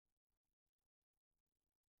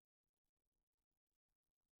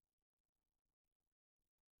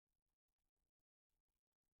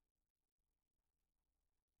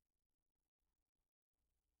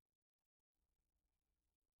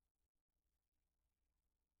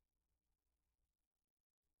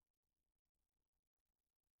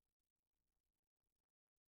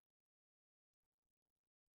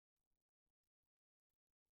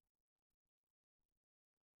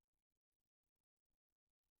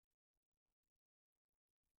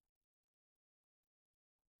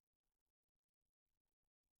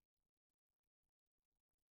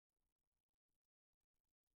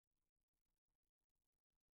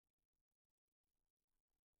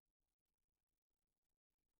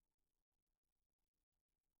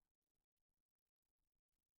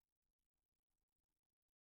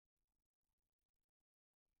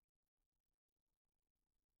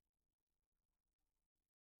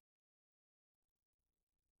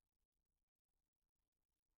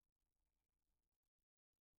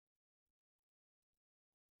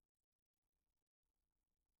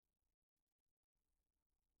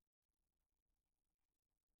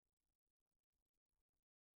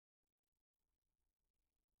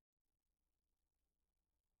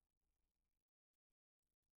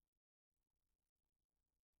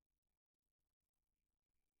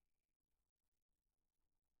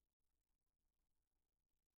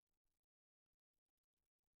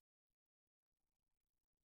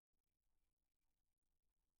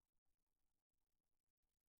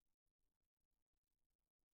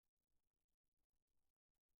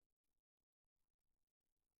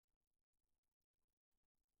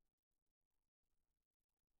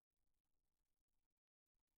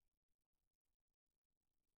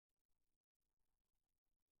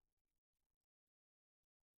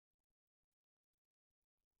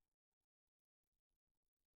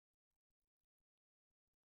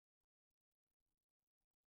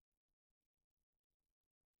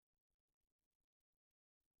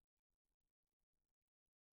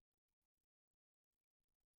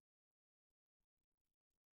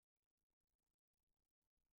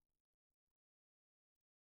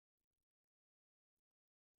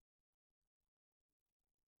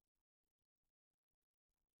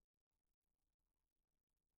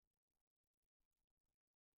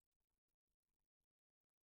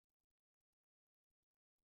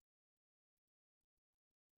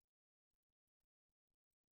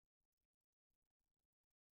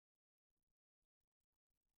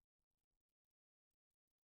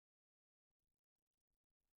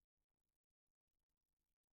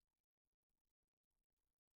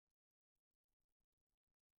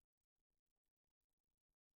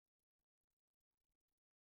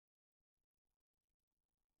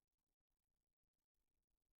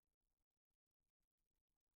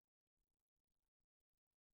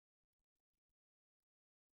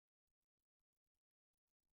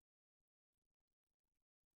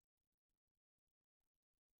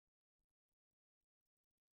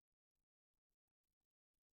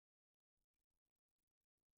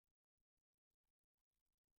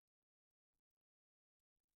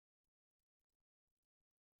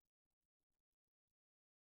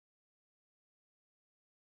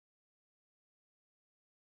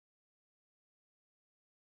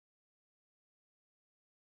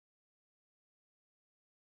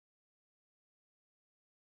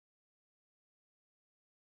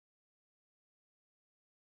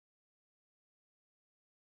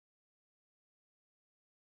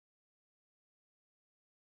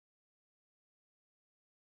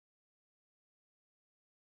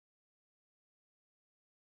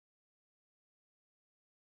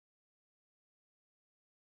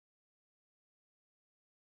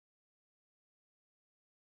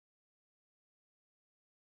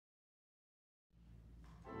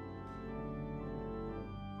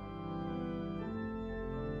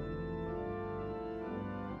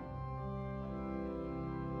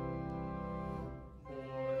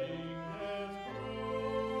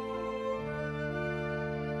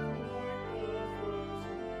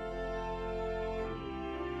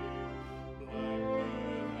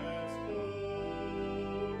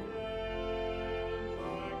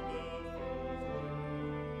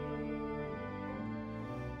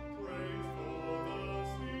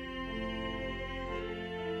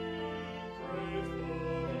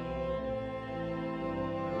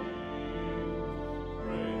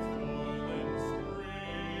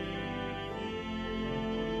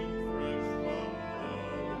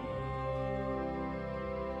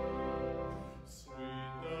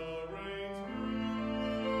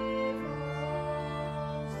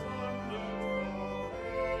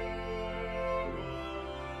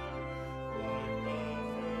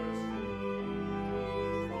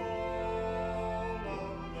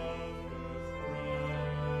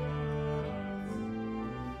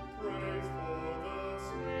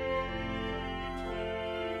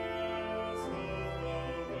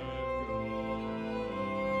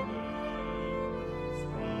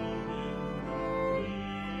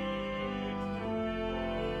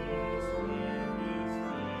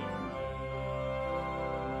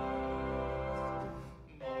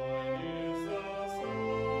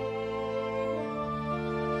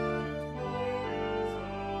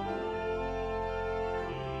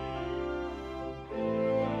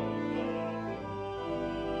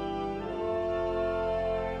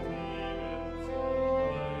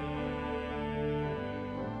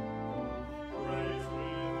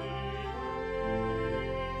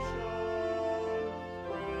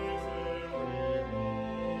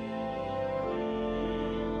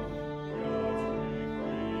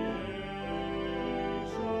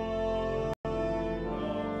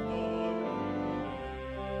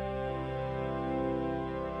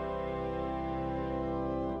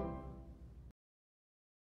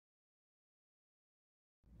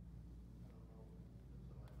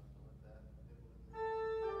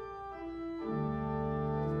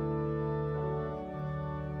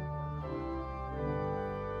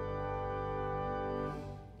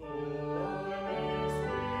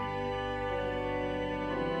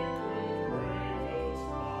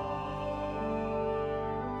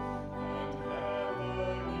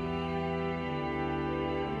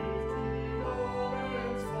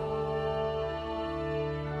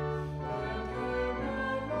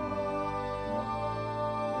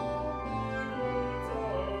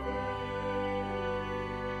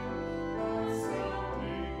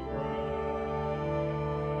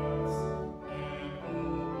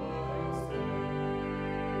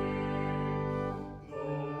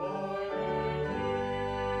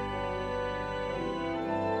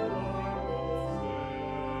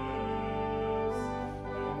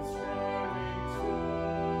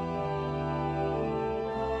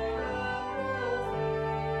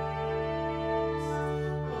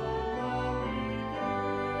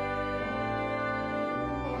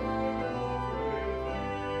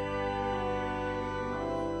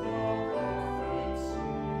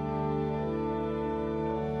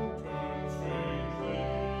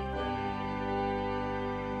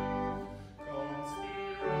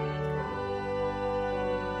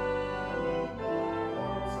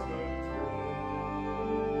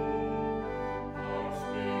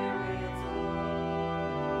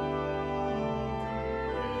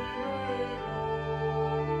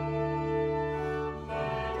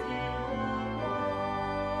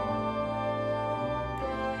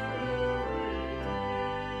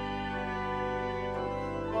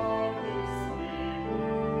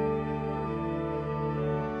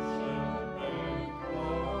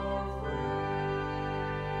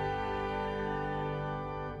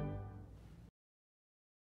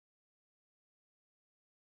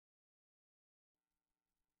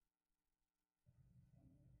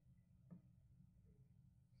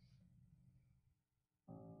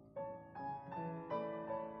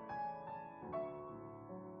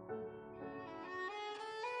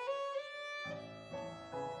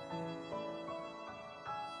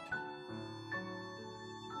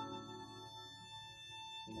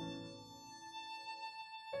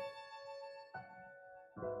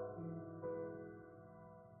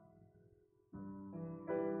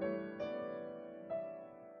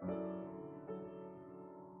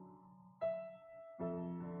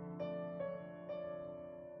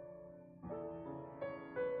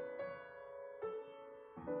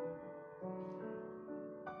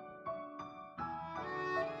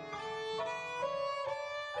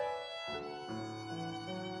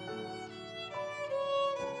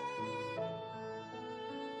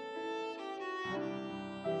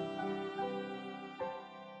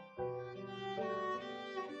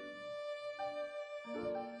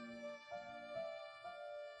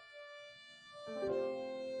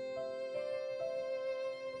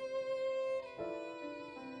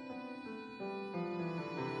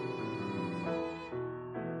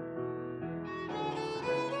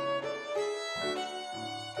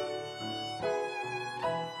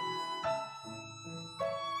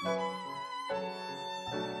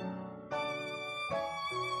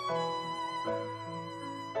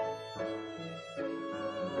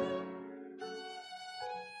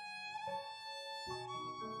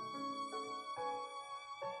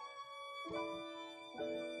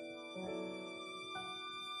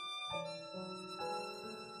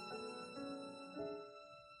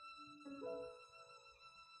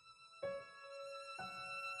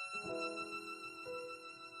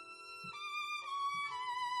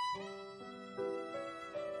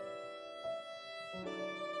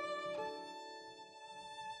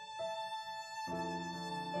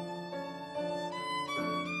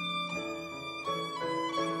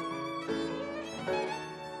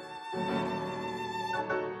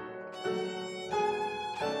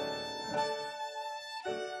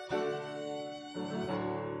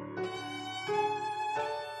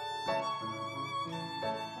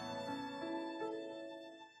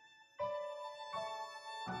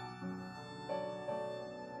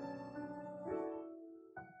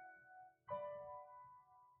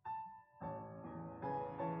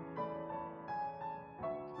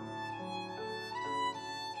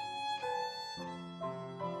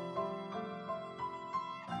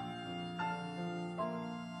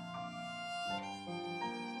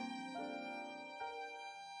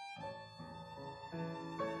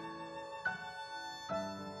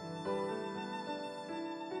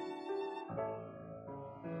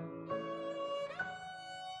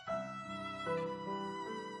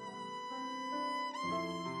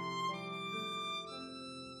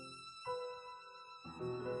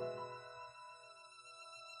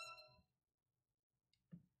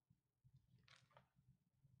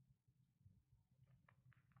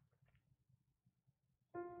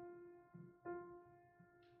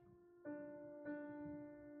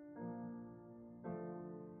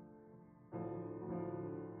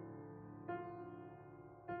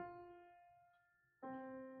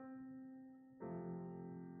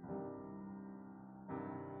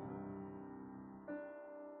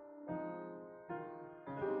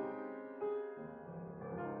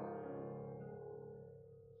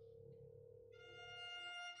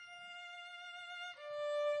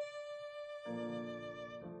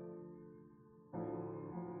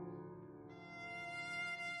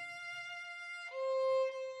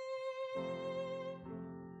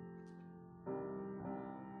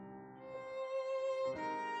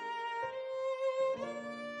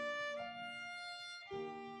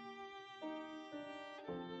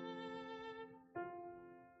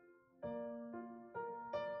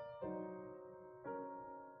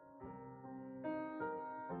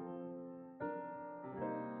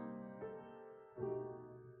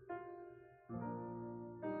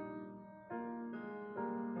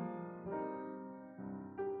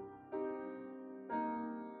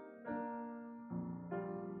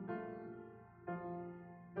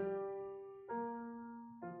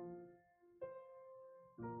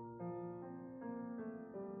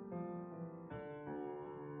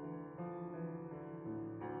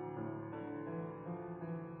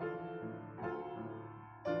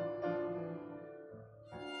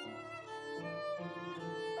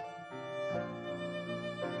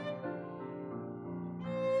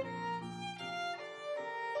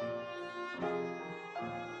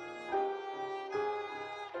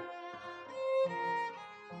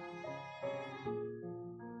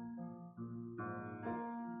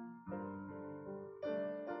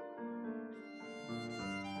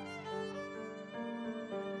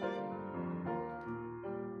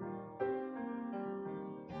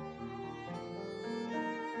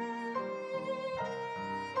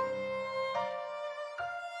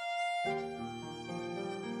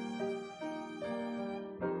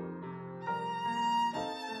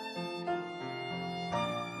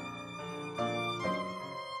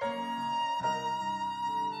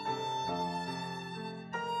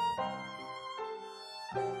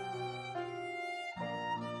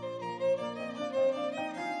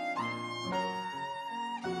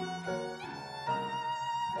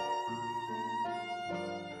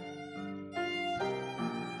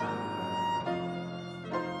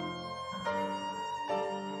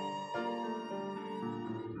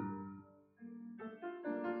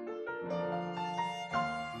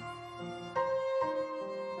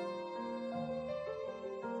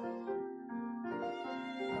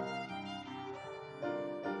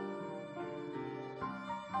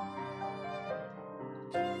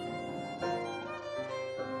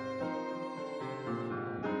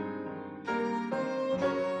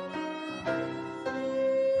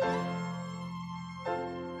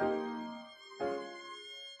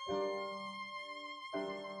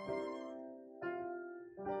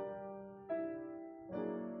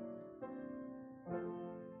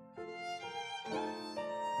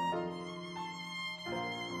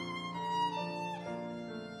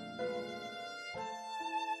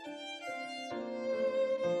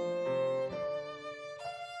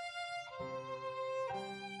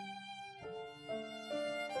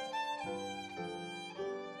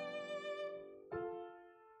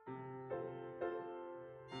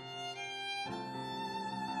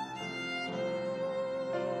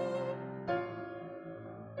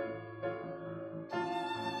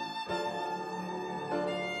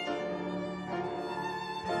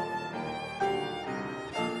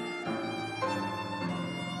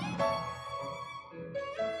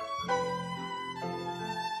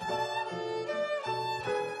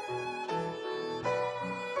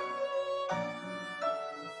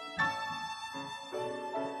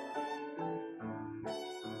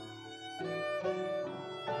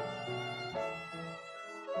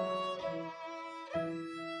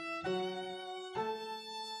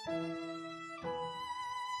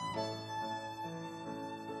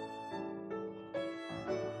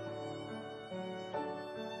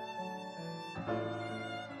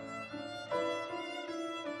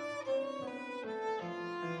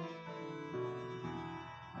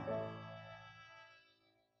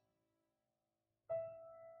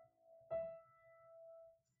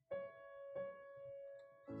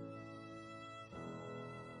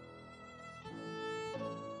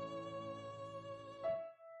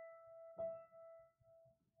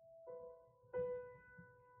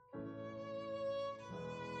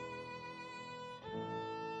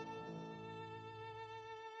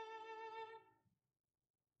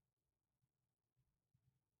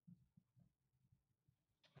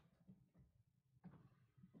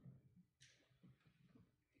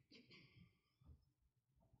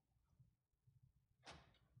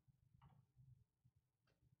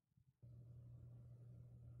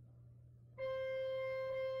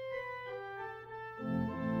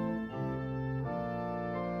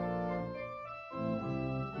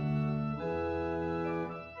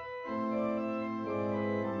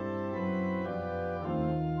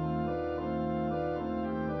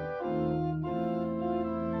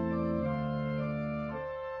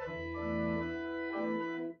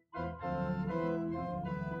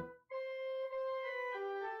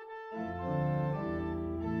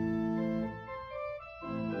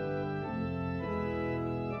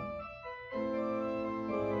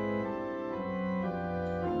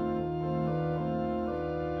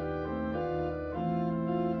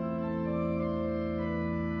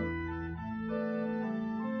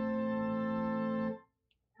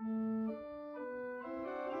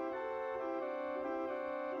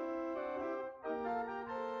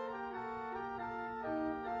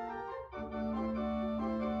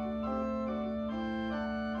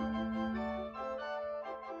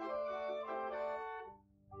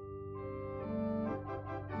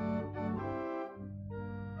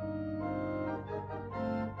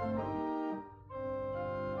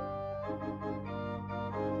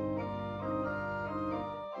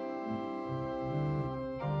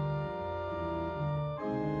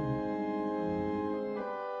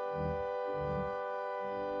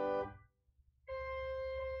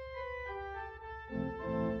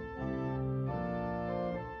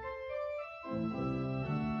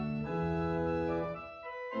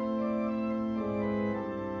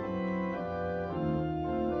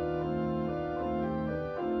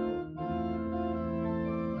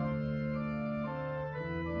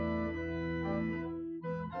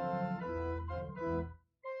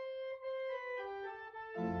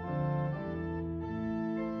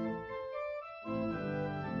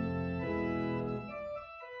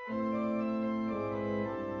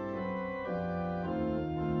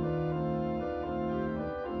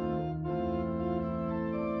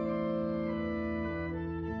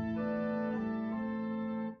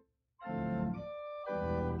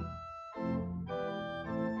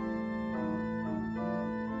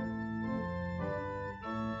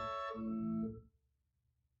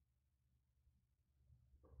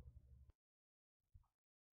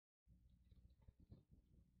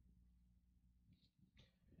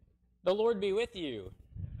The Lord be with you.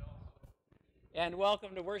 And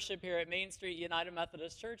welcome to worship here at Main Street United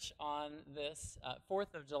Methodist Church on this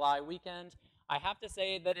 4th of July weekend. I have to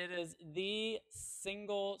say that it is the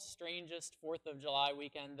single strangest 4th of July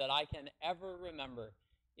weekend that I can ever remember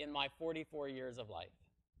in my 44 years of life.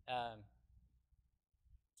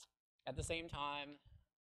 At the same time,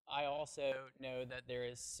 I also know that there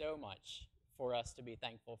is so much for us to be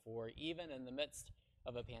thankful for, even in the midst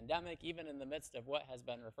of a pandemic, even in the midst of what has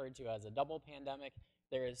been referred to as a double pandemic.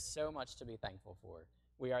 There is so much to be thankful for.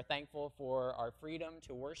 We are thankful for our freedom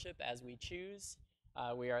to worship as we choose.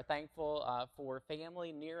 We are thankful for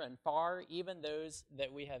family near and far, even those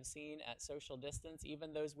that we have seen at social distance,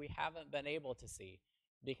 even those we haven't been able to see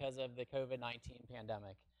because of the COVID-19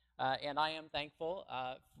 pandemic. And I am thankful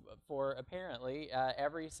for apparently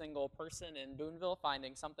every single person in Boonville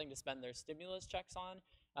finding something to spend their stimulus checks on,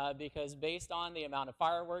 because based on the amount of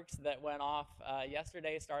fireworks that went off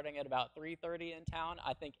yesterday starting at about 3:30 in town,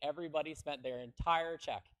 I think everybody spent their entire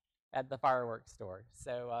check at the fireworks store.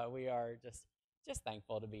 So we are just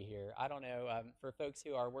thankful to be here. I don't know, for folks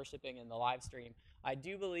who are worshiping in the live stream, I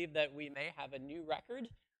do believe that we may have a new record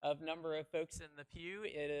of number of folks in the pew.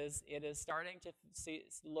 It is starting to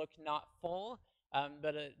look not full,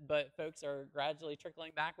 but folks are gradually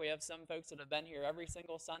trickling back. We have some folks that have been here every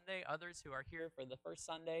single Sunday, others who are here for the first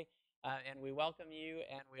Sunday, and we welcome you,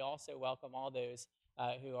 and we also welcome all those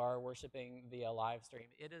who are worshiping via live stream.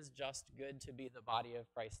 It is just good to be the body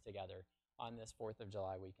of Christ together on this 4th of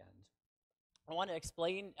July weekend. I want to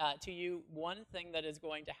explain to you one thing that is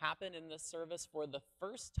going to happen in this service for the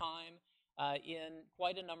first time in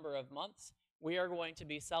quite a number of months. We are going to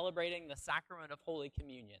be celebrating the sacrament of Holy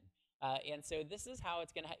Communion. And so this is how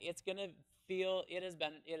it's going to feel. It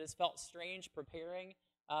has felt strange preparing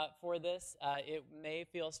for this. It may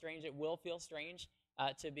feel strange. It will feel strange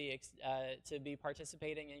to be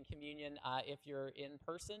participating in communion if you're in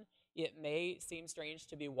person. It may seem strange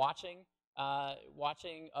to be watching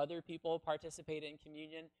other people participate in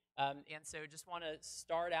communion. And so just want to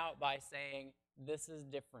start out by saying this is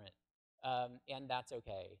different. And that's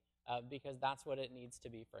okay, because that's what it needs to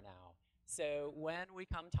be for now. So when we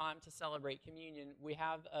come time to celebrate communion, we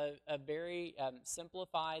have a very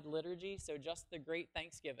simplified liturgy. So just the great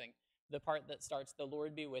Thanksgiving, the part that starts, "The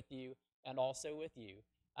Lord be with you, and also with you."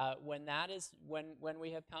 When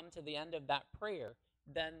we have come to the end of that prayer,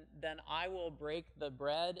 then I will break the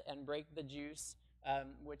bread and break the juice,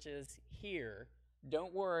 which is here.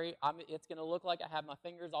 Don't worry, it's going to look like I have my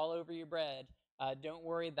fingers all over your bread. Don't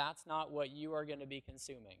worry, that's not what you are going to be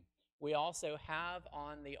consuming. We also have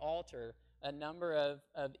on the altar a number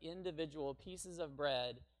of individual pieces of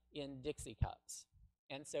bread in Dixie cups.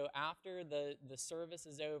 And so after the service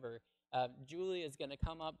is over, Julie is going to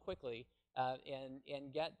come up quickly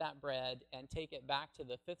and get that bread and take it back to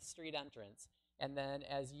the 5th Street entrance. And then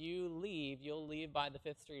as you leave, you'll leave by the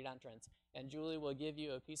 5th Street entrance, and Julie will give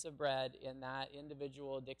you a piece of bread in that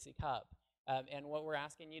individual Dixie cup. And what we're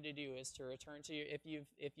asking you to do is to return to if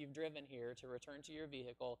you've driven here, to return to your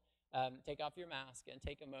vehicle, take off your mask, and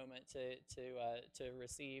take a moment to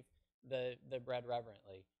receive the bread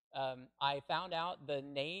reverently. I found out the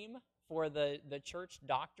name for the church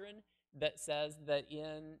doctrine that says that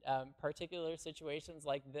in particular situations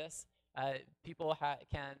like this, people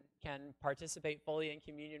can participate fully in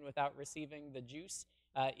communion without receiving the juice.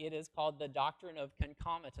 It is called the doctrine of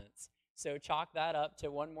concomitance. So chalk that up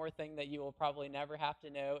to one more thing that you will probably never have to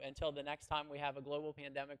know until the next time we have a global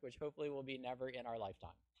pandemic, which hopefully will be never in our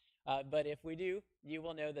lifetime. But if we do, you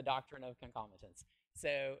will know the doctrine of concomitance.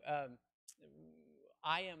 So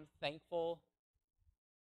I am thankful.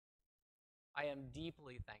 I am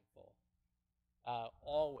deeply thankful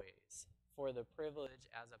always for the privilege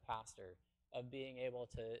as a pastor of being able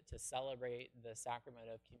to celebrate the sacrament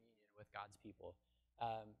of communion with God's people.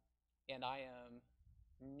 And I am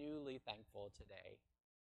newly thankful today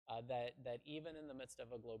that even in the midst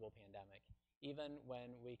of a global pandemic, even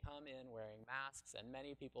when we come in wearing masks and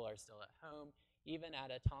many people are still at home, even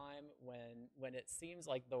at a time when it seems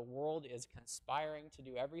like the world is conspiring to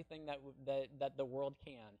do everything that the world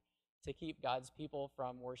can to keep God's people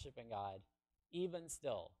from worshiping God, even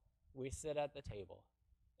still, we sit at the table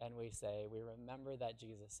and we say, we remember that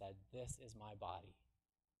Jesus said, "This is my body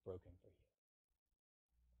broken for you."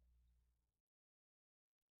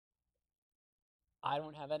 I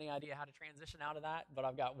don't have any idea how to transition out of that, but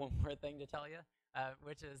I've got one more thing to tell you,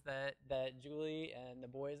 which is that Julie and the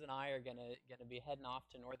boys and I are gonna be heading off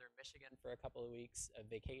to northern Michigan for a couple of weeks of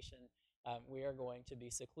vacation. We are going to be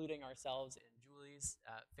secluding ourselves in Julie's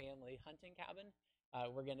family hunting cabin.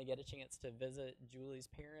 We're going to get a chance to visit Julie's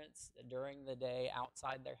parents during the day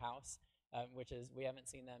outside their house. which is, we haven't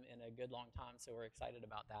seen them in a good long time, so we're excited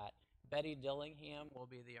about that. Betty Dillingham will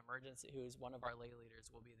be the emergency, who is one of our lay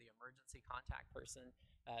leaders, will be the emergency contact person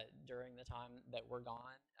during the time that we're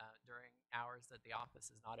gone, during hours that the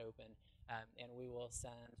office is not open, and we will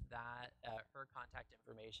send that, her contact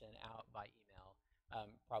information out by email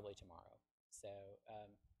probably tomorrow. So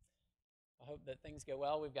I hope that things go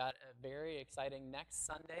well. We've got a very exciting next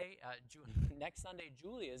Sunday. Next Sunday,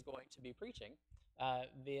 Julie is going to be preaching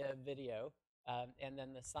via video. And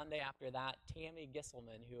then the Sunday after that, Tammy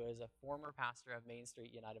Gisselman, who is a former pastor of Main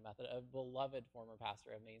Street United Methodist, a beloved former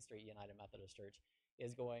pastor of Main Street United Methodist Church,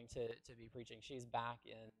 is going to be preaching. She's back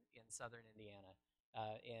in southern Indiana,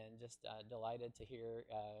 and just delighted to hear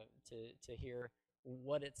hear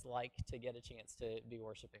what it's like to get a chance to be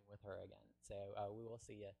worshiping with her again. So we will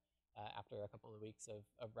see you after a couple of weeks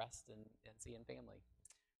of rest and seeing family.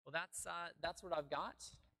 Well, that's what I've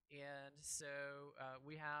got. And so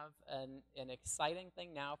we have an exciting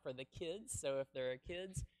thing now for the kids. So if there are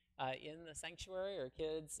kids in the sanctuary or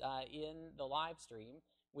kids in the live stream,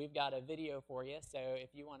 we've got a video for you. So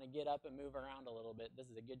if you want to get up and move around a little bit, this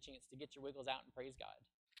is a good chance to get your wiggles out and praise God.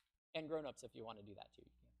 And grown-ups, if you want to do that too.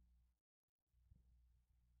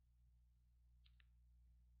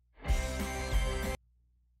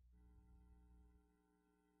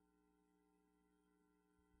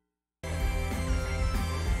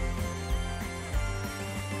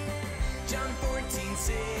 John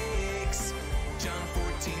 14:6, John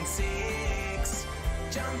 14:6,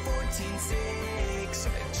 John 14:6.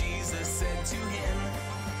 Jesus said to him,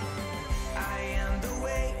 I am the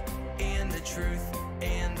way and the truth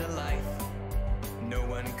and the life. No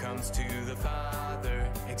one comes to the Father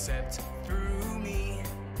except through me.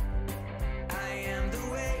 I am the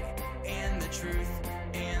way and the truth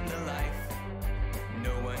and the life.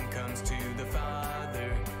 No one comes to the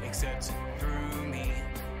Father except through me.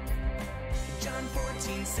 John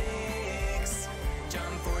 14:6,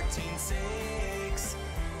 John 14:6,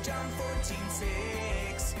 John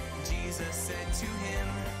 14:6. Jesus said to him,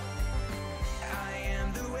 I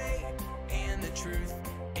am the way and the truth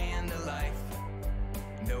and the life.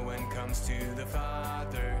 No one comes to the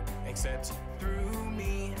Father except through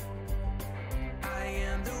me. I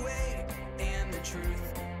am the way and the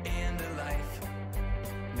truth and the life.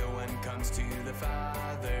 No one comes to the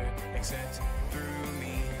Father except through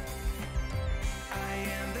me. I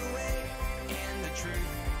am the way and the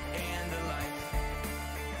truth and the life.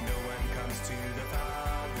 No one comes to the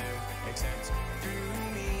Father except through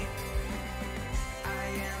me. I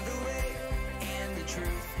am the way and the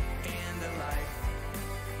truth and the life.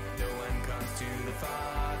 No one comes to the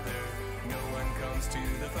Father. No one comes to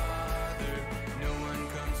the Father. No one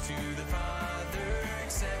comes to the Father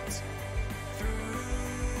except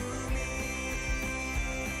through me.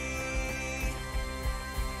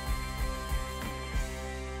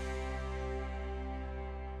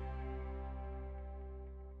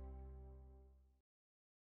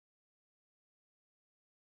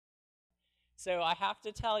 So I have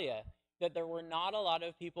to tell you that there were not a lot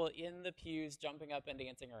of people in the pews jumping up and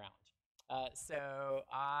dancing around. So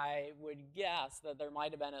I would guess that there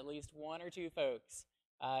might have been at least one or two folks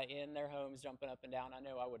in their homes jumping up and down. I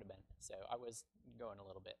know I would have been, so I was going a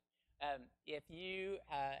little bit. If you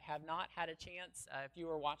have not had a chance, if you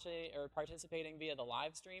were watching or participating via the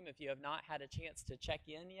live stream, if you have not had a chance to check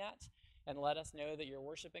in yet and let us know that you're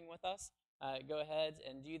worshiping with us, go ahead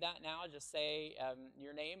and do that now. Just say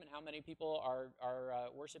your name and how many people are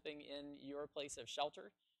worshiping in your place of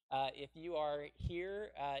shelter. If you are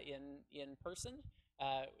here in person,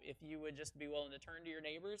 if you would just be willing to turn to your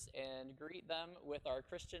neighbors and greet them with our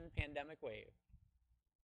Christian pandemic wave.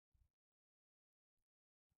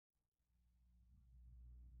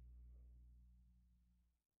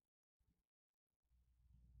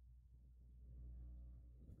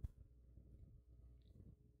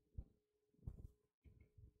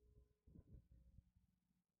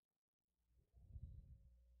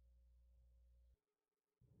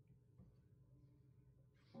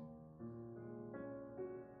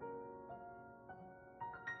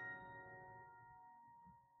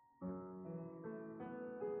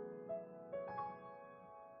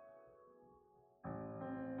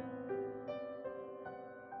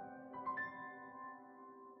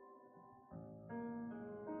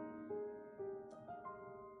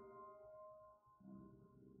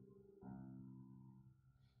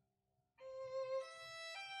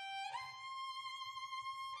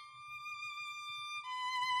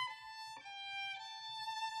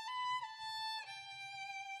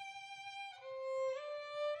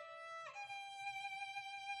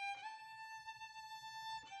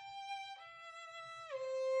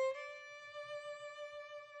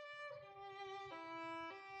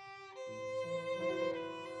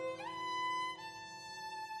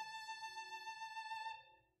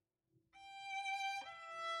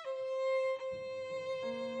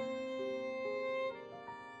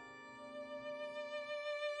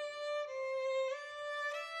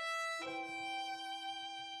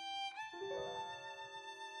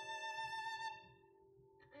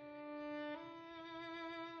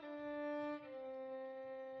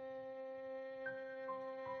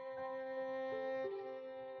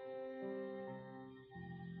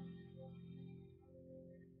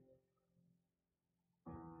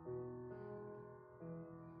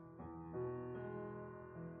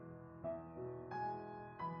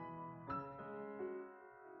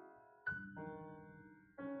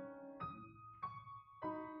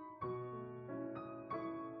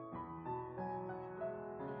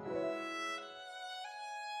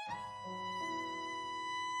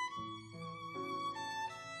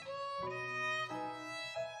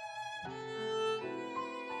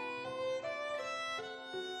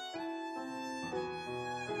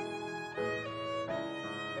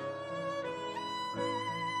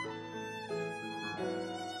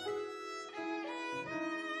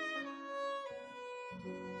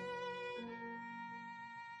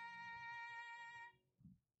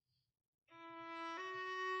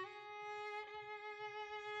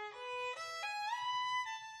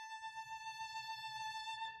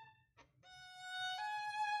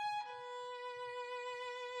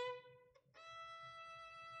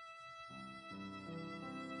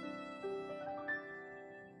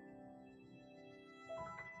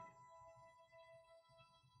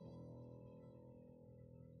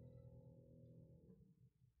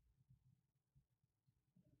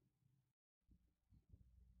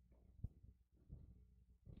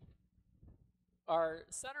 Our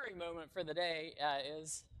centering moment for the day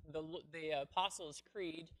is the Apostles'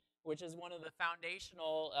 Creed, which is one of the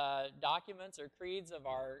foundational documents or creeds of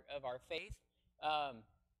our faith.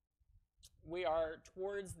 We are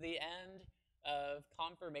towards the end of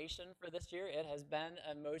confirmation for this year. It has been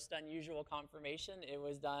a most unusual confirmation. It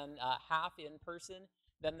was done half in person.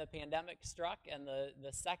 Then the pandemic struck, and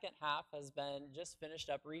the second half has been just finished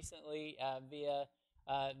up recently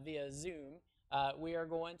via Zoom. We are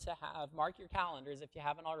going to have, mark your calendars if you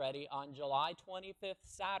haven't already, on July 25th,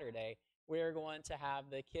 Saturday, we are going to have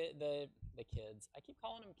the kids. I keep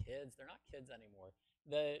calling them kids. They're not kids anymore.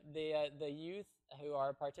 The youth who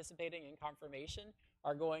are participating in confirmation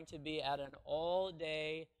are going to be at an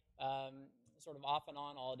all-day, sort of off and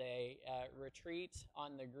on all-day retreat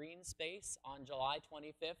on the green space on July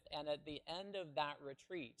 25th. And at the end of that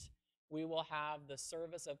retreat, we will have the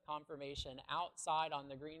service of confirmation outside on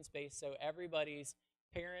the green space so everybody's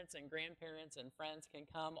parents and grandparents and friends can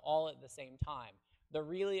come all at the same time. The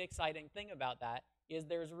really exciting thing about that is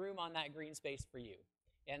there's room on that green space for you.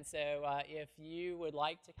 And so if you would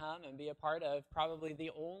like to come and be a part of probably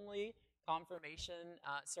the only confirmation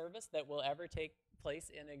service that will ever take place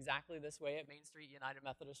in exactly this way at Main Street United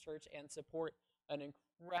Methodist Church, and support an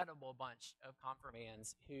incredible bunch of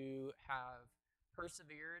confirmands who have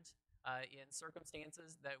persevered in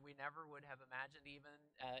circumstances that we never would have imagined even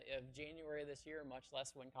of January this year, much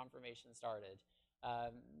less when confirmation started.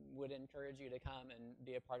 Would encourage you to come and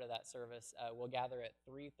be a part of that service. We'll gather at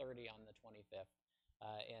 3:30 on the 25th.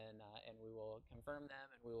 And we will confirm them,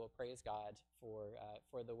 and we will praise God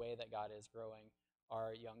for the way that God is growing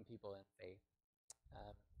our young people in faith.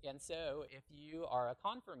 And so if you are a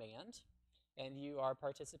confirmand and you are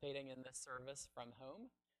participating in this service from home,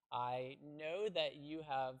 I know that you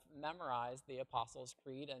have memorized the Apostles'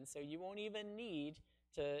 Creed, and so you won't even need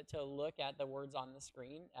to look at the words on the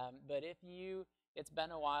screen. But if it's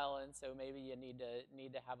been a while, and so maybe you need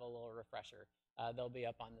to have a little refresher. They'll be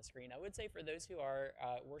up on the screen. I would say for those who are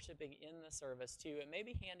worshiping in the service too, it may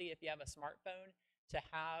be handy if you have a smartphone to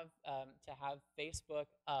have Facebook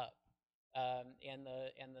up and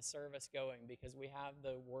the service going, because we have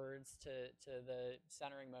the words to the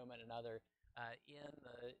centering moment and other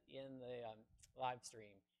in the live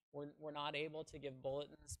stream. We're not able to give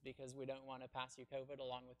bulletins because we don't want to pass you COVID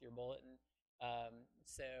along with your bulletin.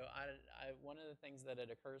 So one of the things that it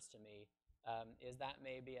occurs to me is that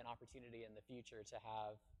may be an opportunity in the future to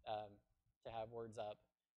have words up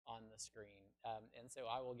on the screen. And so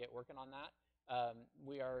I will get working on that.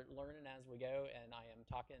 We are learning as we go, and I am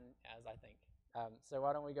talking as I think. So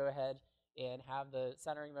why don't we go ahead and have the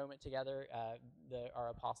centering moment together, our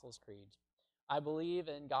Apostles' Creed. I believe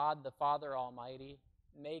in God the Father Almighty,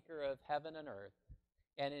 maker of heaven and earth,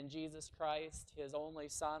 and in Jesus Christ, his only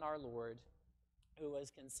Son, our Lord, who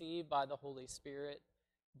was conceived by the Holy Spirit,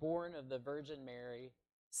 born of the Virgin Mary,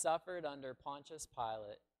 suffered under Pontius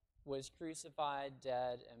Pilate, was crucified,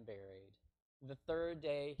 dead, and buried. The third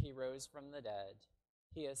day he rose from the dead.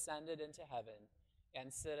 He ascended into heaven,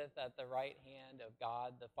 and sitteth at the right hand of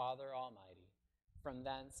God the Father Almighty. From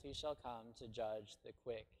thence he shall come to judge the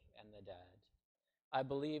quick and the dead. I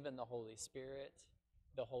believe in the Holy Spirit,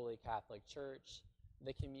 the Holy Catholic Church,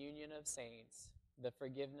 the communion of saints, the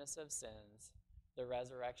forgiveness of sins, the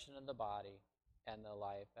resurrection of the body, and the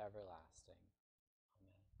life everlasting.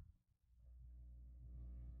 Amen.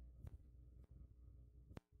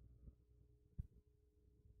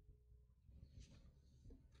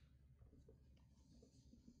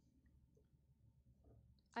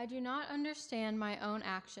 I do not understand my own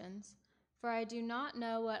actions, for I do not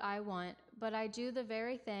know what I want, but I do the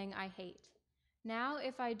very thing I hate. Now,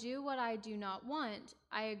 if I do what I do not want,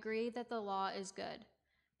 I agree that the law is good.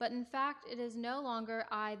 But in fact, it is no longer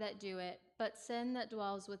I that do it, but sin that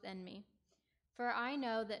dwells within me. For I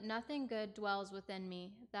know that nothing good dwells within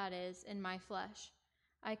me, that is, in my flesh.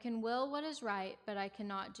 I can will what is right, but I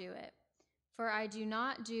cannot do it. For I do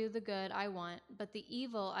not do the good I want, but the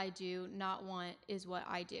evil I do not want is what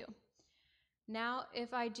I do. Now,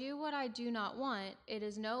 if I do what I do not want, it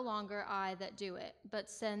is no longer I that do it, but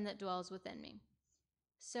sin that dwells within me.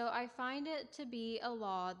 So I find it to be a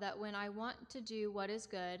law that when I want to do what is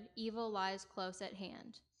good, evil lies close at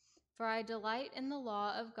hand. For I delight in the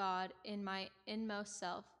law of God in my inmost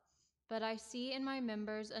self, but I see in my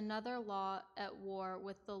members another law at war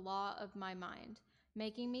with the law of my mind,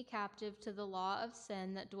 making me captive to the law of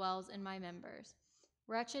sin that dwells in my members.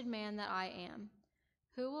 Wretched man that I am!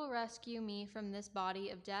 Who will rescue me from this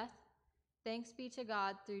body of death? Thanks be to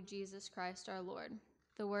God through Jesus Christ our Lord.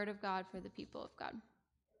 The word of God for the people of God.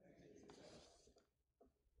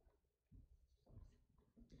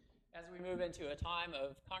 As we move into a time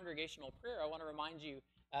of congregational prayer, I want to remind you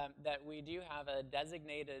that we do have a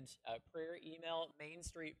designated prayer email,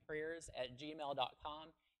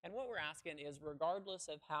 mainstreetprayers@gmail.com. And what we're asking is, regardless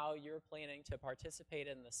of how you're planning to participate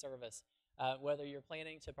in the service, whether you're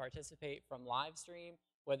planning to participate from live stream,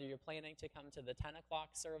 whether you're planning to come to the 10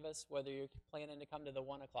 o'clock service, whether you're planning to come to the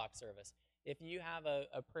 1 o'clock service, if you have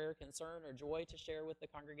a prayer concern or joy to share with the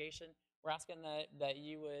congregation, we're asking that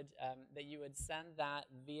you would send that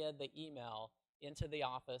via the email into the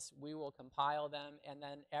office. We will compile them, and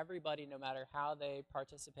then everybody, no matter how they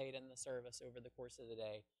participate in the service over the course of the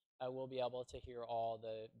day, will be able to hear all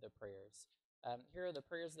the prayers. Here are the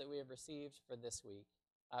prayers that we have received for this week.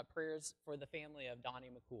 Prayers for the family of Donnie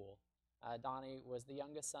McCool. Donnie was the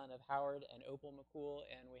youngest son of Howard and Opal McCool,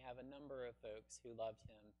 and we have a number of folks who loved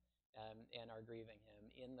him and are grieving him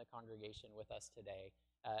in the congregation with us today,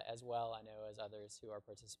 as well, I know, as others who are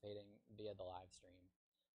participating via the live stream.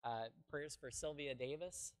 Prayers for Sylvia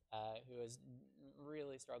Davis, who is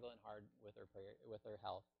really struggling hard with her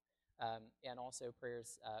health. And also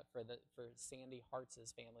prayers for Sandy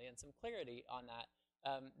Hartz's family, and some clarity on that.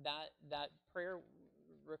 That prayer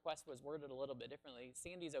request was worded a little bit differently.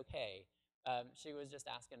 Sandy's okay. She was just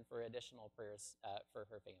asking for additional prayers for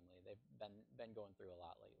her family. They've been going through a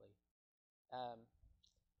lot lately.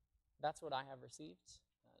 That's what I have received.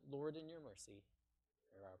 Lord, in your mercy,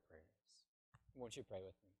 hear our prayers. Won't you pray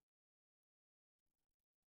with me?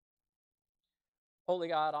 Holy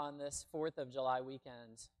God, on this 4th of July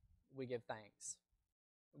weekend, we give thanks.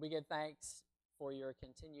 We give thanks for your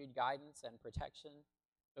continued guidance and protection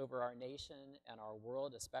over our nation and our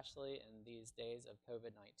world, especially in these days of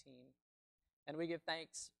COVID-19. And we give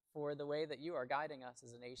thanks for the way that you are guiding us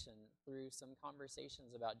as a nation through some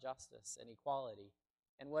conversations about justice and equality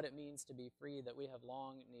and what it means to be free that we have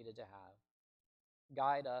long needed to have.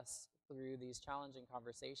 Guide us through these challenging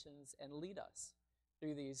conversations and lead us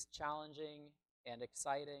through these challenging and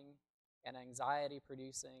exciting and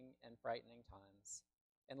anxiety-producing and frightening times,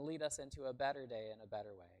 and lead us into a better day in a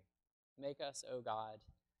better way. Make us, O God,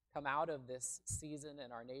 come out of this season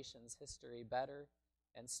in our nation's history better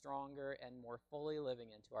and stronger and more fully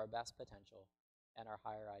living into our best potential and our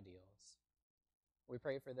higher ideals. We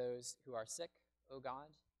pray for those who are sick, O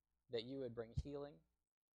God, that you would bring healing.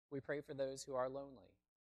 We pray for those who are lonely,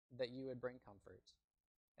 that you would bring comfort.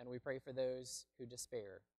 And we pray for those who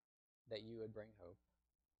despair, that you would bring hope.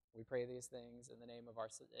 We pray these things in the name of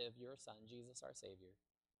your Son, Jesus, our Savior,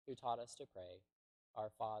 who taught us to pray, Our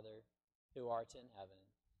Father, who art in heaven,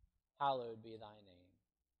 hallowed be thy name.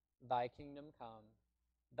 Thy kingdom come,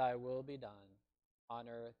 thy will be done, on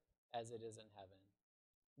earth as it is in heaven.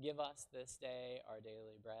 Give us this day our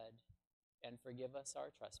daily bread, and forgive us our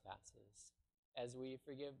trespasses, as we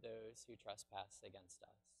forgive those who trespass against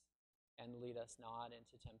us. And lead us not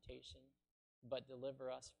into temptation, but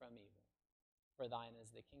deliver us from evil. For thine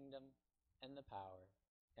is the kingdom, and the power,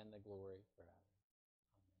 and the glory forever.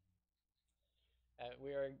 Amen.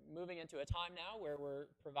 We are moving into a time now where we're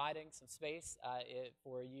providing some space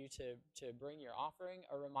for you to bring your offering.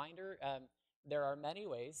 A reminder, there are many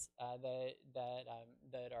ways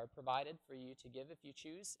that are provided for you to give if you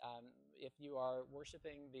choose. If you are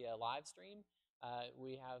worshiping via live stream,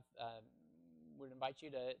 we would invite you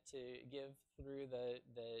to give through the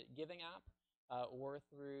giving app or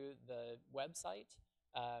through the website.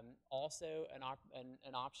 Also, an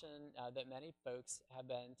option that many folks have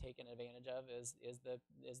been taken advantage of is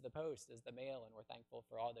the post, is the mail, and we're thankful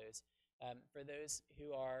for all those. For those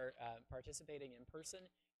who are participating in person,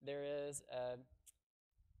 there is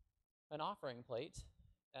an offering plate,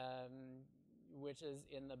 which is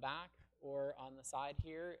in the back or on the side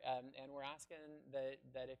here, and we're asking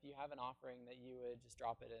that if you have an offering, that you would just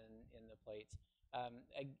drop it in the plate.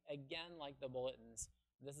 Again, like the bulletins,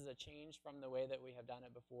 this is a change from the way that we have done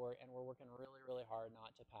it before, and we're working really, really hard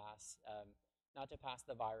not to pass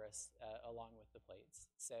the virus along with the plates.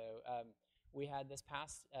 So we had this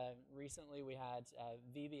past recently, we had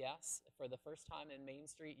VBS for the first time in Main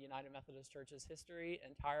Street United Methodist Church's history,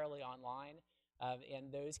 entirely online.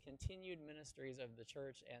 And those continued ministries of the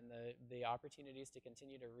church and the opportunities to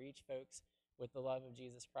continue to reach folks with the love of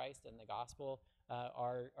Jesus Christ and the gospel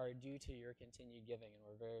are due to your continued giving, and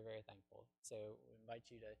we're very, very thankful. So we invite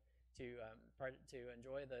you to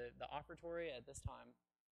enjoy the offertory at this time,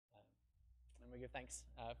 and we give thanks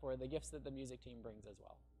for the gifts that the music team brings as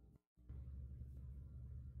well.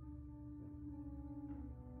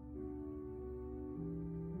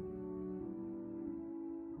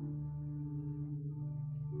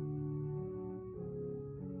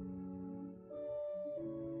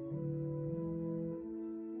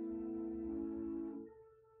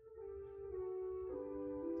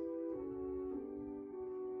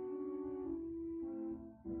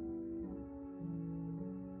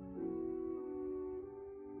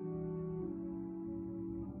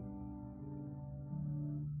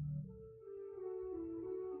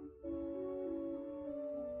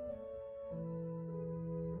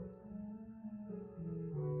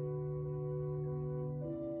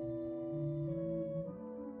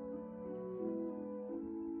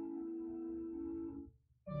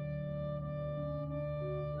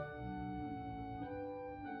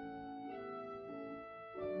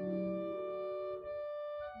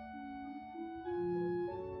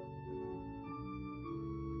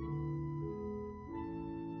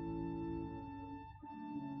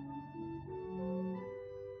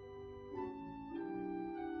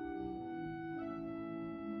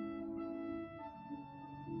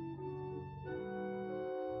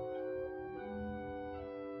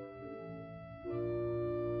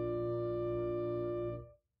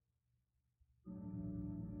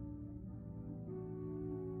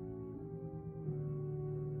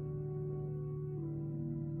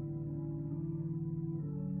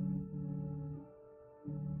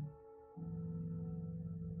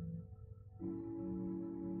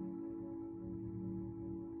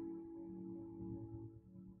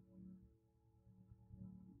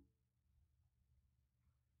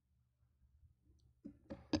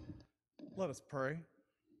 Let us pray.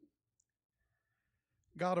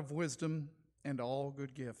 God of wisdom and all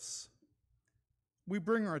good gifts, we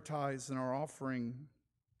bring our tithes and our offering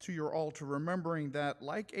to your altar, remembering that,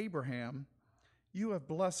 like Abraham, you have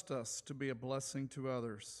blessed us to be a blessing to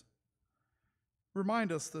others.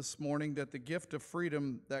 Remind us this morning that the gift of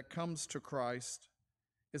freedom that comes to Christ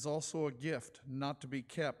is also a gift not to be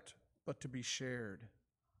kept, but to be shared.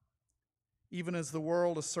 Even as the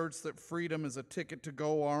world asserts that freedom is a ticket to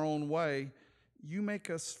go our own way, you make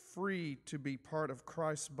us free to be part of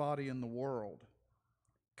Christ's body in the world,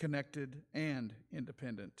 connected and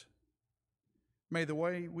independent. May the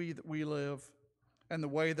way we live and the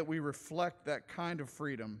way that we reflect that kind of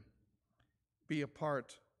freedom be a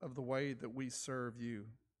part of the way that we serve you.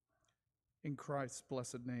 In Christ's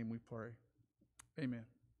blessed name we pray. Amen.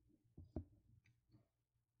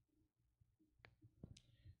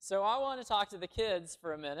 So I want to talk to the kids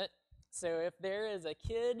for a minute. So if there is a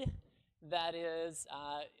kid that is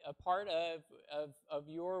a part of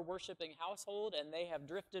your worshiping household and they have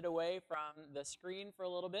drifted away from the screen for a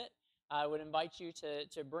little bit, I would invite you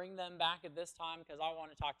to bring them back at this time because I want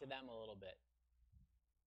to talk to them a little bit.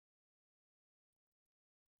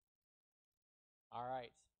 All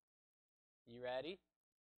right. You ready?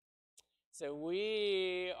 So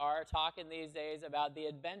we are talking these days about the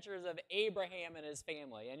adventures of Abraham and his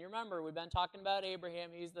family. And you remember, we've been talking about Abraham.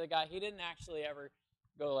 He's the guy, he didn't actually ever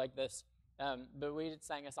go like this, but we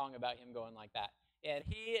sang a song about him going like that. And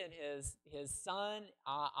he and his son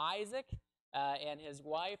Isaac and his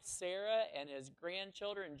wife Sarah and his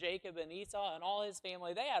grandchildren Jacob and Esau and all his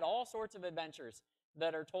family, they had all sorts of adventures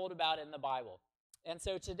that are told about in the Bible. And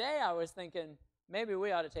so today I was thinking maybe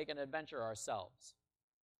we ought to take an adventure ourselves.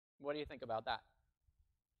 What do you think about that?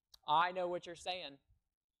 I know what you're saying.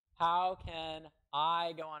 How can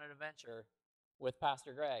I go on an adventure with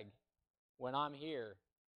Pastor Greg when I'm here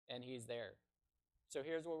and he's there? So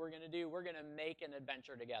here's what we're going to do. We're going to make an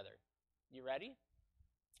adventure together. You ready?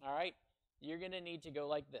 All right. You're going to need to go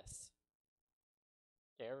like this.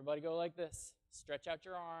 Okay, everybody go like this. Stretch out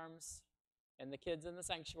your arms. And the kids in the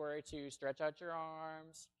sanctuary too. Stretch out your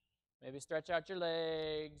arms. Maybe stretch out your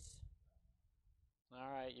legs.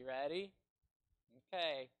 All right, you ready?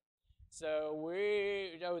 Okay. So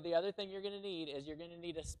the other thing you're going to need is you're going to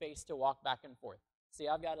need a space to walk back and forth. See,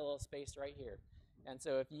 I've got a little space right here. And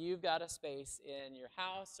so if you've got a space in your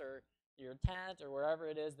house or your tent or wherever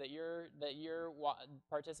it is that you're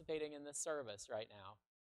participating in this service right now,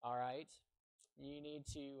 all right, you need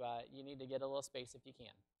to get a little space if you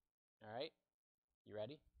can. All right? You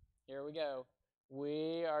ready? Here we go.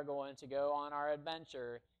 We are going to go on our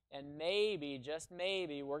adventure. And maybe, just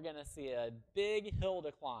maybe, we're going to see a big hill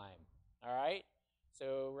to climb, all right?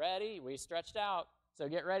 So ready? We stretched out. So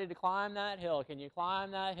get ready to climb that hill. Can you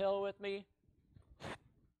climb that hill with me?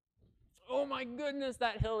 Oh, my goodness,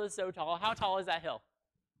 that hill is so tall. How tall is that hill?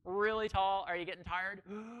 Really tall? Are you getting tired?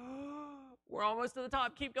 We're almost to the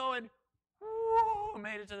top. Keep going. Whoa,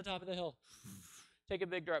 made it to the top of the hill. Take a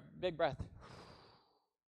big breath.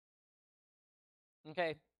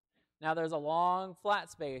 Okay. Now there's a long flat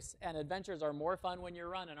space, and adventures are more fun when you're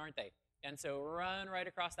running, aren't they? And so run right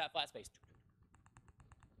across that flat space.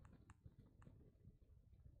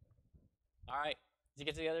 All right, did you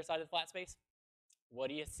get to the other side of the flat space? What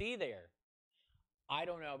do you see there? I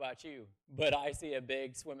don't know about you, but I see a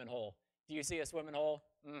big swimming hole. Do you see a swimming hole?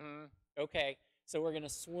 Mm-hmm. Okay, so we're going to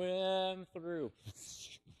swim through.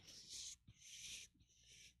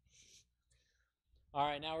 All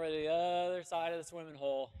right, now we're at the other side of the swimming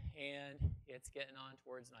hole, and it's getting on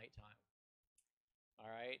towards nighttime. All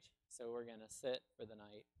right, so we're going to sit for the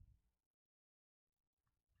night.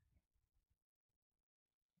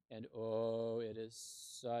 And oh, it is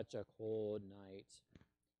such a cold night.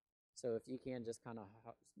 So if you can just kind of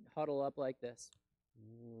huddle up like this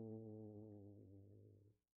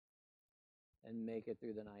and make it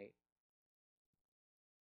through the night.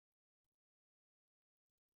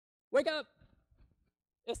 Wake up!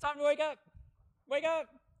 It's time to wake up. Wake up.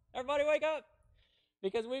 Everybody wake up.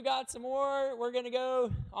 Because we've got some more. We're going to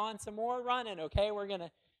go on some more running, okay? We're going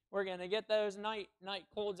to get those night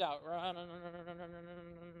colds out.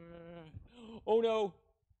 Oh no.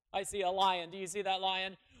 I see a lion. Do you see that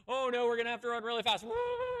lion? Oh no, we're going to have to run really fast.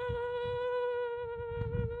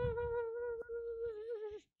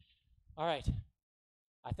 All right.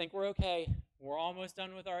 I think we're okay. We're almost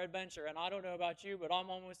done with our adventure. And I don't know about you, but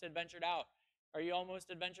I'm almost adventured out. Are you almost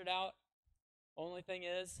adventured out? Only thing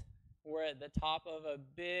is, we're at the top of a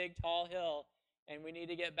big, tall hill, and we need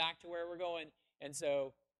to get back to where we're going. And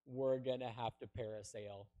so we're going to have to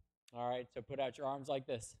parasail. All right, so put out your arms like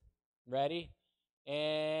this. Ready?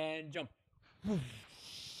 And jump.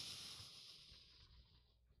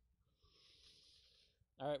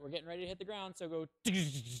 All right, we're getting ready to hit the ground, so go.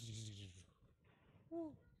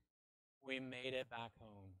 We made it back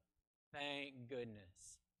home. Thank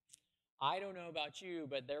goodness. I don't know about you,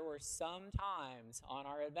 but there were some times on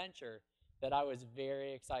our adventure that I was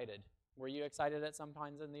very excited. Were you excited at some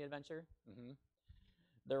times in the adventure? Mm-hmm.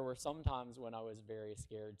 There were some times when I was very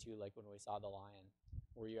scared too, like when we saw the lion.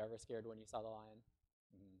 Were you ever scared when you saw the lion?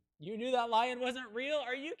 Mm-hmm. You knew that lion wasn't real?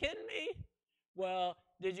 Are you kidding me? Well,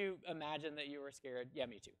 did you imagine that you were scared? Yeah,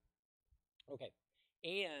 me too. Okay.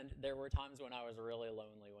 And there were times when I was really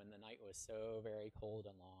lonely, when the night was so very cold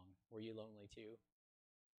and long. Were you lonely too?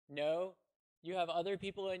 No? You have other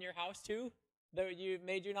people in your house too that you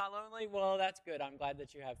made you not lonely? Well, that's good. I'm glad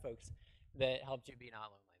that you have folks that helped you be not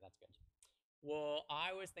lonely. That's good. Well,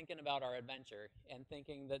 I was thinking about our adventure and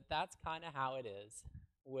thinking that that's kind of how it is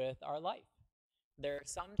with our life. There are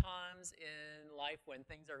some times in life when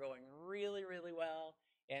things are going really, really well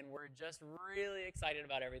and we're just really excited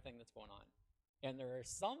about everything that's going on. And there are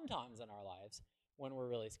some times in our lives when we're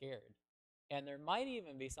really scared. And there might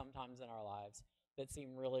even be some times in our lives that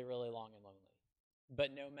seem really, really long and lonely.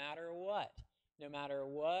 But no matter what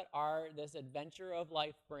this adventure of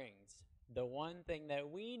life brings, the one thing that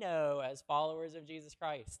we know as followers of Jesus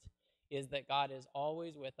Christ is that God is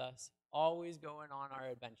always with us, always going on our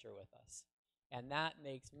adventure with us. And that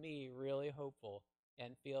makes me really hopeful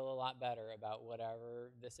and feel a lot better about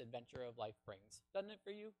whatever this adventure of life brings. Doesn't it for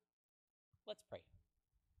you? Let's pray.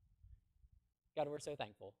 God, we're so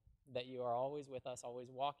thankful that you are always with us, always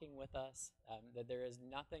walking with us, that there is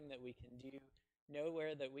nothing that we can do,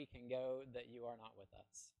 nowhere that we can go that you are not with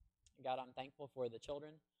us. God, I'm thankful for the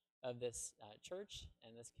children of this church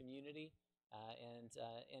and this community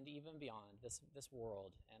and even beyond this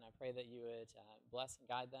world. And I pray that you would bless and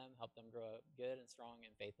guide them, help them grow up good and strong in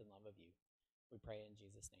faith and love of you. We pray in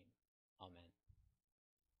Jesus' name. Amen.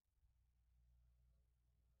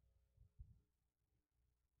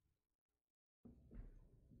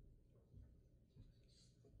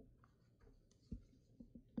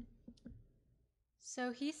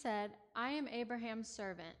 So he said, I am Abraham's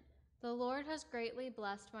servant. The Lord has greatly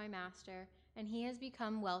blessed my master, and he has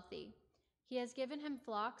become wealthy. He has given him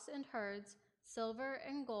flocks and herds, silver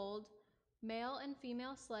and gold, male and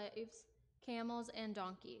female slaves, camels and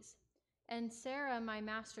donkeys. And Sarah, my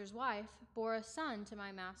master's wife, bore a son to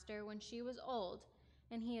my master when she was old,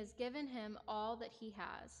 and he has given him all that he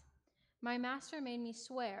has. My master made me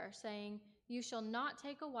swear, saying, You shall not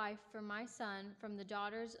take a wife for my son from the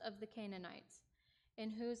daughters of the Canaanites, in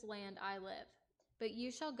whose land I live. But you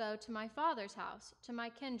shall go to my father's house, to my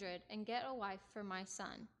kindred, and get a wife for my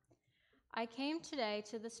son. I came today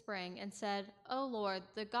to the spring and said, O Lord,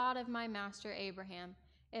 the God of my master Abraham,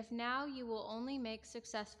 if now you will only make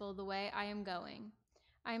successful the way I am going.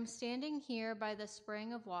 I am standing here by the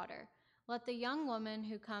spring of water. Let the young woman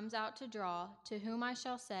who comes out to draw, to whom I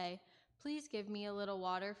shall say, Please give me a little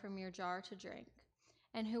water from your jar to drink,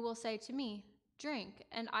 and who will say to me, Drink,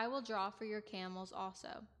 and I will draw for your camels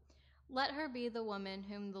also. Let her be the woman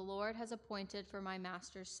whom the Lord has appointed for my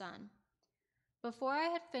master's son. Before I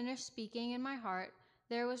had finished speaking in my heart,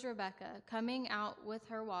 there was Rebekah coming out with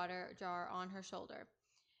her water jar on her shoulder,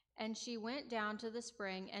 and she went down to the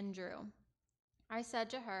spring and drew. I said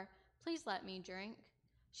to her, Please let me drink.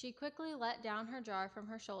 She quickly let down her jar from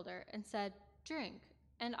her shoulder and said, Drink,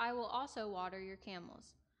 and I will also water your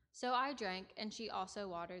camels. So I drank, and she also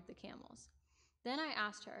watered the camels. Then I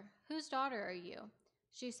asked her, Whose daughter are you?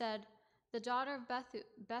 She said, The daughter of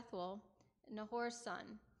Bethuel, Nahor's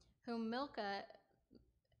son, whom Milcah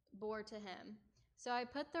bore to him. So I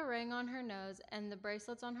put the ring on her nose and the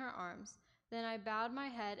bracelets on her arms. Then I bowed my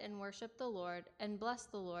head and worshipped the Lord, and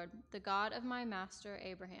blessed the Lord, the God of my master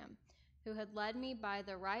Abraham, who had led me by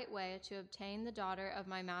the right way to obtain the daughter of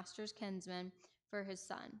my master's kinsman for his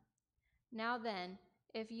son. Now then,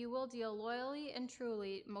 if you will deal loyally and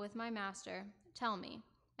truly with my master, tell me,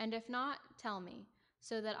 and if not, tell me,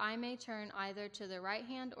 so that I may turn either to the right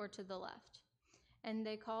hand or to the left. And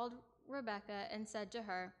they called Rebekah and said to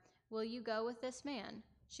her, Will you go with this man?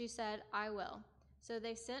 She said, I will. So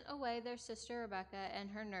they sent away their sister Rebekah and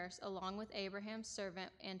her nurse along with Abraham's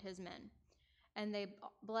servant and his men. And they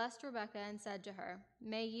blessed Rebekah and said to her,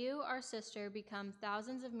 May you, our sister, become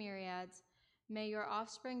thousands of myriads. May your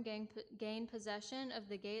offspring gain possession of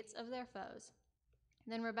the gates of their foes.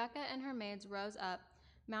 Then Rebekah and her maids rose up,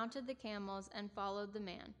 mounted the camels, and followed the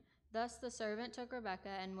man. Thus the servant took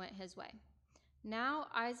Rebekah and went his way. Now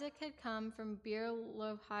Isaac had come from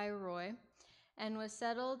Beer-lahai-roi and was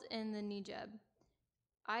settled in the Negeb.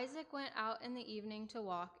 Isaac went out in the evening to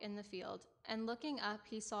walk in the field, and looking up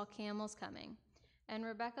he saw camels coming, And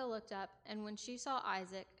Rebekah looked up, and when she saw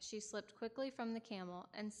Isaac, she slipped quickly from the camel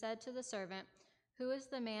and said to the servant, "Who is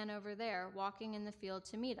the man over there walking in the field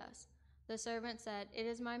to meet us?" The servant said, "It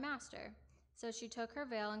is my master." So she took her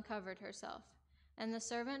veil and covered herself. And the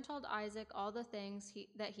servant told Isaac all the things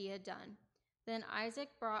that he had done. Then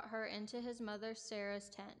Isaac brought her into his mother Sarah's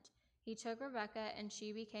tent. He took Rebekah, and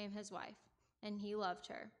she became his wife, and he loved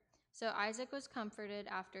her. So Isaac was comforted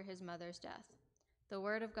after his mother's death. The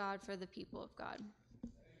word of God for the people of God.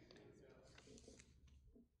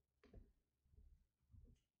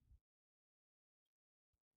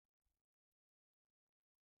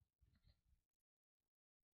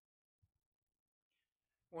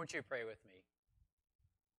 Won't you pray with me?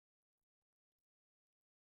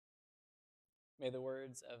 May the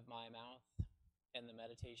words of my mouth and the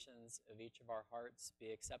meditations of each of our hearts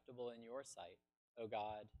be acceptable in your sight, O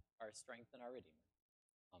God, our strength and our Redeemer.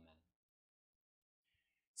 Amen.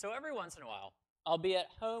 So every once in a while, I'll be at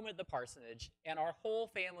home at the parsonage, and our whole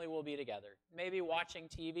family will be together, maybe watching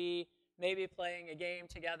TV, maybe playing a game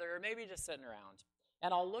together, or maybe just sitting around.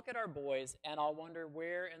 And I'll look at our boys, and I'll wonder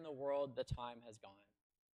where in the world the time has gone.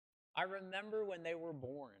 I remember when they were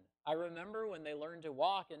born. I remember when they learned to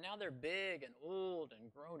walk, and now they're big and old and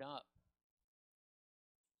grown up.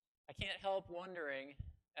 I can't help wondering,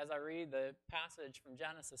 as I read the passage from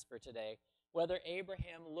Genesis for today, whether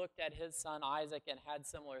Abraham looked at his son Isaac and had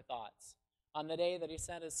similar thoughts on the day that he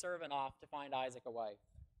sent his servant off to find Isaac a wife.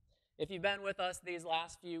 If you've been with us these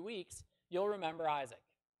last few weeks, you'll remember Isaac.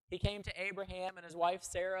 He came to Abraham and his wife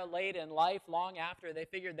Sarah late in life, long after they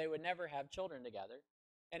figured they would never have children together,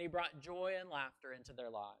 and he brought joy and laughter into their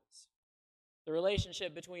lives. The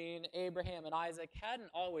relationship between Abraham and Isaac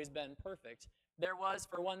hadn't always been perfect. There was,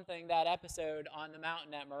 for one thing, that episode on the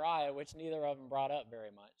mountain at Moriah, which neither of them brought up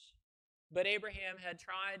very much. But Abraham had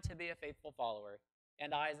tried to be a faithful follower,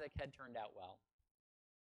 and Isaac had turned out well.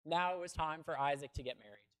 Now it was time for Isaac to get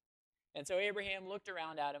married. And so Abraham looked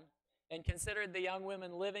around at him and considered the young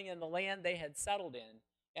women living in the land they had settled in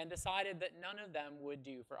and decided that none of them would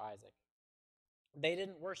do for Isaac. They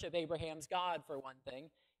didn't worship Abraham's God, for one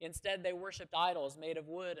thing. Instead, they worshiped idols made of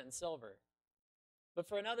wood and silver. But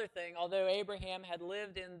for another thing, although Abraham had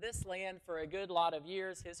lived in this land for a good lot of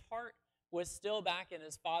years, his heart was still back in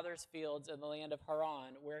his father's fields in the land of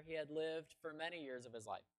Haran, where he had lived for many years of his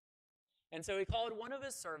life. And so he called one of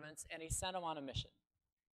his servants and he sent him on a mission.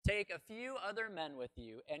 Take a few other men with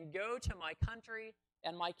you and go to my country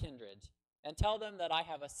and my kindred and tell them that I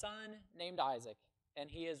have a son named Isaac and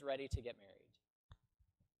he is ready to get married.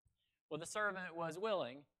 Well, the servant was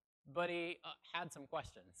willing, but he had some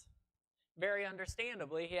questions. Very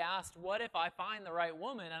understandably, he asked, "What if I find the right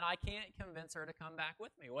woman and I can't convince her to come back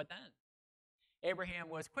with me? What then?" Abraham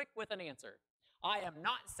was quick with an answer. "I am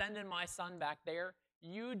not sending my son back there.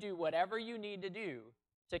 You do whatever you need to do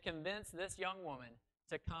to convince this young woman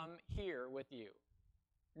to come here with you."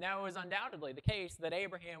 Now, it was undoubtedly the case that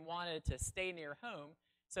Abraham wanted to stay near home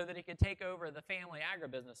so that he could take over the family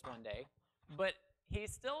agribusiness one day, but he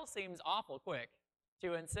still seems awful quick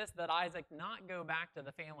to insist that Isaac not go back to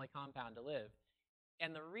the family compound to live.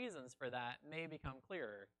 And the reasons for that may become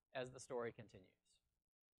clearer as the story continues.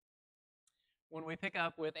 When we pick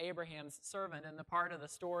up with Abraham's servant in the part of the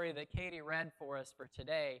story that Katie read for us for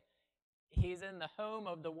today, he's in the home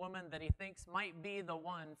of the woman that he thinks might be the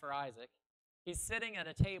one for Isaac. He's sitting at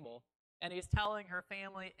a table, and he's telling her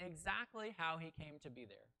family exactly how he came to be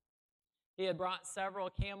there. He had brought several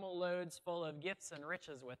camel loads full of gifts and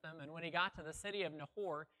riches with him, and when he got to the city of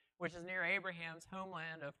Nahor, which is near Abraham's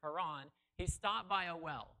homeland of Haran, he stopped by a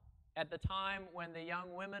well at the time when the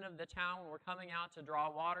young women of the town were coming out to draw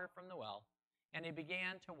water from the well, and he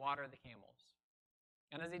began to water the camels.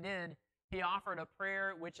 And as he did, he offered a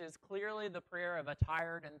prayer which is clearly the prayer of a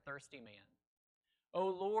tired and thirsty man. "O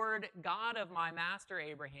Lord, God of my master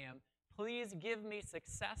Abraham, please give me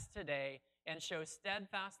success today and show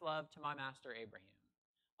steadfast love to my master Abraham.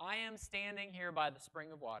 I am standing here by the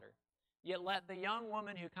spring of water. Yet let the young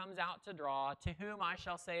woman who comes out to draw, to whom I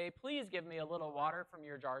shall say, 'Please give me a little water from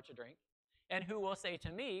your jar to drink,' and who will say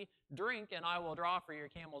to me, 'Drink, and I will draw for your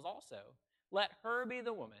camels also,' let her be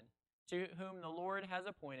the woman to whom the Lord has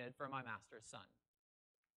appointed for my master's son."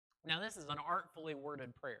 Now, this is an artfully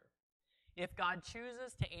worded prayer. If God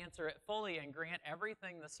chooses to answer it fully and grant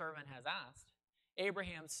everything the servant has asked,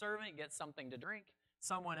 Abraham's servant gets something to drink,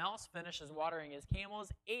 someone else finishes watering his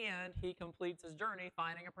camels, and he completes his journey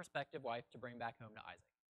finding a prospective wife to bring back home to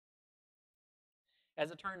Isaac.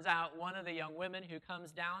 As it turns out, one of the young women who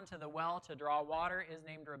comes down to the well to draw water is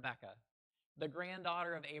named Rebekah, the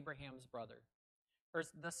granddaughter of Abraham's brother.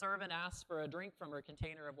 The servant asks for a drink from her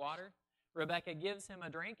container of water. Rebekah gives him a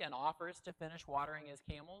drink and offers to finish watering his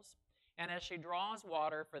camels. And as she draws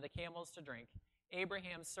water for the camels to drink,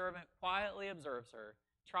 Abraham's servant quietly observes her,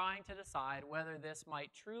 trying to decide whether this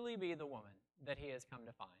might truly be the woman that he has come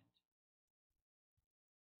to find.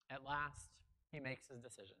 At last, he makes his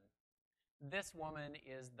decision. This woman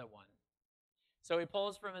is the one. So he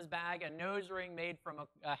pulls from his bag a nose ring made from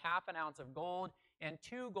a half an ounce of gold and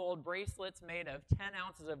 2 gold bracelets made of 10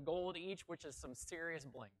 ounces of gold each, which is some serious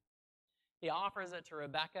bling. He offers it to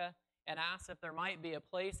Rebekah and asks if there might be a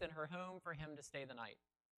place in her home for him to stay the night.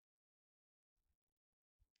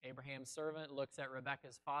 Abraham's servant looks at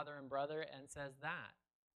Rebekah's father and brother and says, "That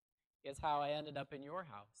is how I ended up in your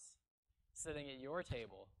house, sitting at your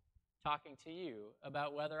table, talking to you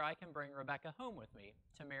about whether I can bring Rebekah home with me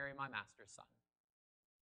to marry my master's son."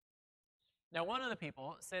 Now, one of the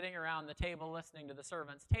people sitting around the table listening to the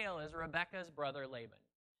servant's tale is Rebekah's brother Laban.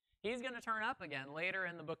 He's going to turn up again later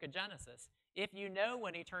in the book of Genesis. If you know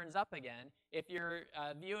when he turns up again, if you're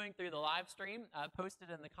viewing through the live stream, post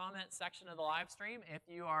it in the comments section of the live stream. If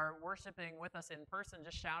you are worshiping with us in person,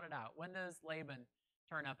 just shout it out. When does Laban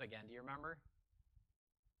turn up again? Do you remember?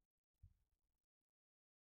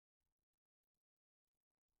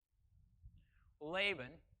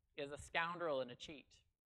 Laban is a scoundrel and a cheat.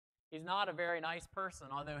 He's not a very nice person,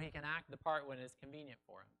 although he can act the part when it's convenient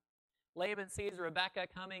for him. Laban sees Rebekah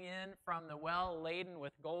coming in from the well laden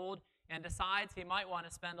with gold and decides he might want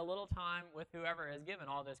to spend a little time with whoever has given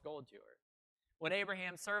all this gold to her. When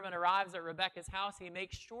Abraham's servant arrives at Rebekah's house, he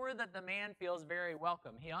makes sure that the man feels very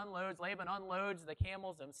welcome. Laban unloads the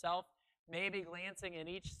camels himself, maybe glancing in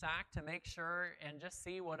each sack to make sure and just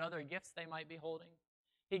see what other gifts they might be holding.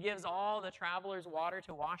 He gives all the travelers water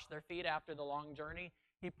to wash their feet after the long journey.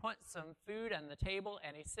 He puts some food on the table,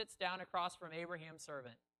 and he sits down across from Abraham's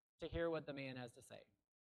servant to hear what the man has to say.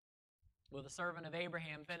 Well, the servant of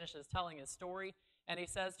Abraham finishes telling his story, and he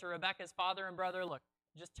says to Rebekah's father and brother, "Look,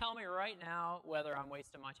 just tell me right now whether I'm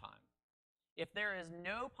wasting my time. If there is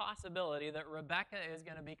no possibility that Rebekah is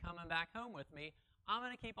going to be coming back home with me, I'm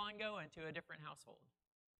going to keep on going to a different household."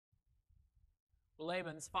 Well,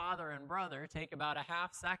 Laban's father and brother take about a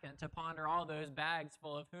half second to ponder all those bags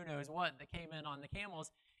full of who knows what that came in on the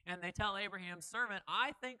camels, and they tell Abraham's servant,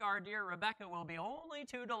 "I think our dear Rebekah will be only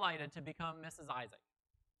too delighted to become Mrs. Isaac."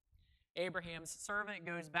 Abraham's servant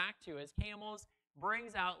goes back to his camels,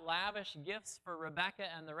 brings out lavish gifts for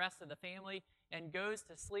Rebekah and the rest of the family, and goes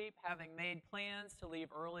to sleep, having made plans to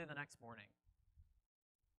leave early the next morning.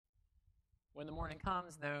 When the morning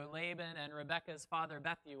comes, though, Laban and Rebekah's father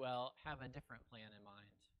Bethuel have a different plan in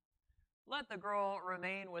mind. "Let the girl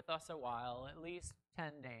remain with us a while, at least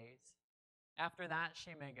 10 days. After that,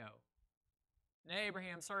 she may go." Now,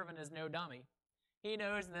 Abraham's servant is no dummy. He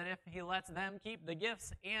knows that if he lets them keep the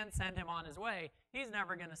gifts and send him on his way, he's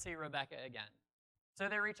never going to see Rebekah again. So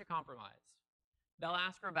they reach a compromise. They'll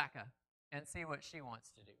ask Rebekah and see what she wants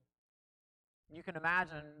to do. You can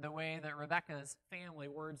imagine the way that Rebekah's family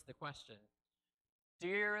words the question.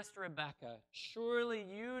 "Dearest Rebekah, surely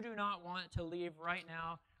you do not want to leave right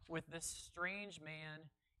now with this strange man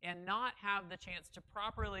and not have the chance to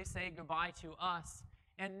properly say goodbye to us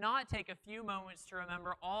and not take a few moments to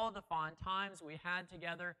remember all the fond times we had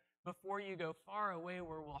together before you go far away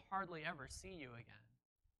where we'll hardly ever see you again?"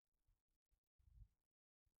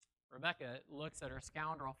 Rebekah looks at her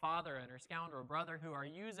scoundrel father and her scoundrel brother, who are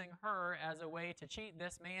using her as a way to cheat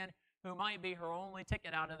this man who might be her only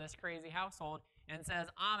ticket out of this crazy household, and says,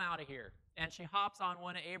 "I'm out of here." And she hops on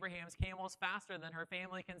one of Abraham's camels faster than her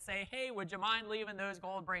family can say, "Hey, would you mind leaving those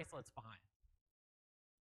gold bracelets behind?"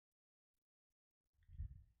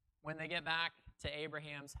 When they get back to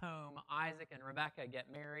Abraham's home, Isaac and Rebekah get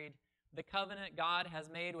married. The covenant God has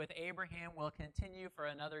made with Abraham will continue for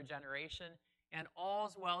another generation, and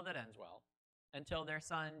all's well that ends well, until their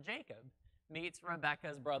son Jacob meets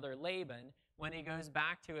Rebekah's brother Laban when he goes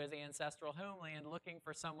back to his ancestral homeland looking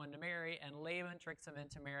for someone to marry, and Laban tricks him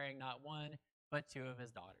into marrying not one, but 2 of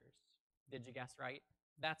his daughters. Did you guess right?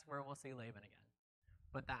 That's where we'll see Laban again.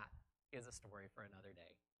 But that is a story for another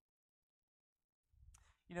day.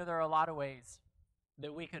 You know, there are a lot of ways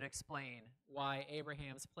that we could explain why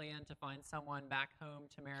Abraham's plan to find someone back home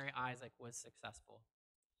to marry Isaac was successful.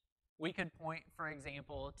 We could point, for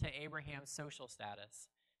example, to Abraham's social status.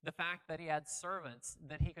 The fact that he had servants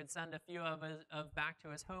that he could send a few of back to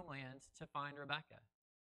his homeland to find Rebekah.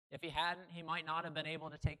 If he hadn't, he might not have been able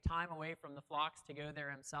to take time away from the flocks to go there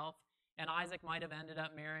himself, and Isaac might have ended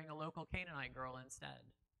up marrying a local Canaanite girl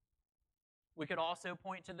instead. We could also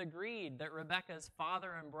point to the greed that Rebekah's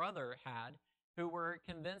father and brother had, who were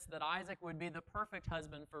convinced that Isaac would be the perfect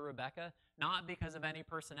husband for Rebekah, not because of any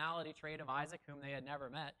personality trait of Isaac whom they had never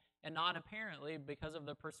met, and not apparently because of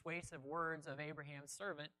the persuasive words of Abraham's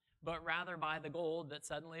servant, but rather by the gold that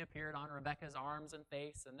suddenly appeared on Rebekah's arms and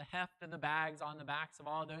face, and the heft of the bags on the backs of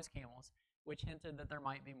all those camels, which hinted that there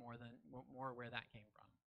might be more where that came from.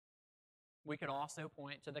 We could also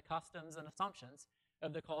point to the customs and assumptions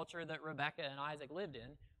of the culture that Rebekah and Isaac lived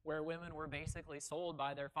in, where women were basically sold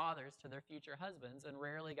by their fathers to their future husbands and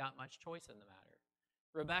rarely got much choice in the matter.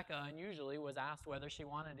 Rebekah unusually was asked whether she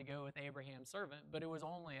wanted to go with Abraham's servant, but it was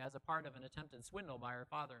only as a part of an attempted swindle by her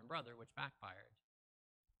father and brother, which backfired.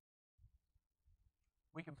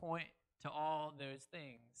 We can point to all those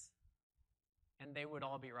things, and they would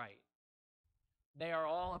all be right. They are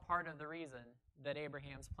all a part of the reason that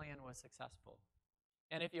Abraham's plan was successful.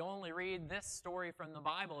 And if you only read this story from the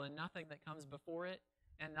Bible and nothing that comes before it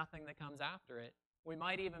and nothing that comes after it, we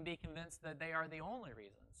might even be convinced that they are the only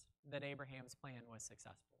reasons that Abraham's plan was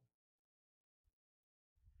successful.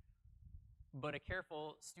 But a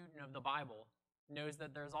careful student of the Bible knows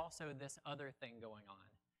that there's also this other thing going on,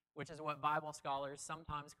 which is what Bible scholars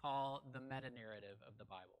sometimes call the meta-narrative of the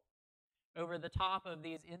Bible. Over the top of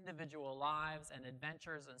these individual lives and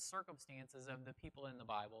adventures and circumstances of the people in the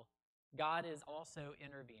Bible, God is also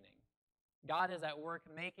intervening. God is at work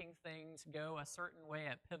making things go a certain way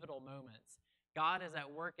at pivotal moments. God is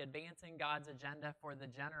at work advancing God's agenda for the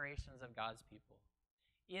generations of God's people.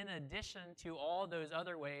 In addition to all those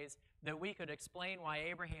other ways that we could explain why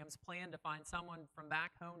Abraham's plan to find someone from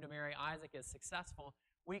back home to marry Isaac is successful,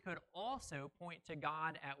 we could also point to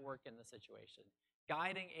God at work in the situation,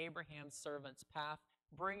 guiding Abraham's servant's path,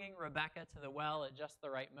 bringing Rebekah to the well at just the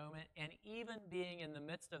right moment, and even being in the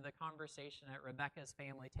midst of the conversation at Rebekah's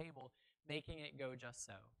family table, making it go just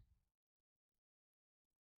so.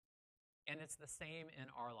 And it's the same in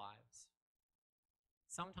our lives.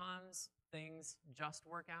 Sometimes things just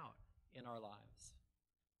work out in our lives.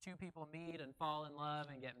 Two people meet and fall in love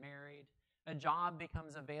and get married. A job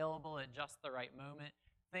becomes available at just the right moment.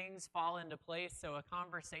 Things fall into place, so a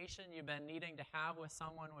conversation you've been needing to have with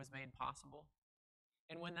someone was made possible.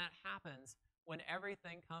 And when that happens, when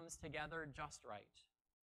everything comes together just right,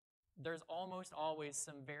 there's almost always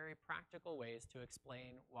some very practical ways to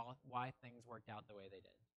explain why things worked out the way they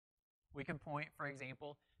did. We can point, for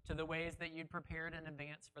example, to the ways that you'd prepared in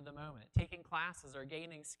advance for the moment, taking classes or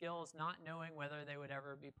gaining skills not knowing whether they would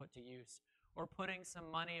ever be put to use, or putting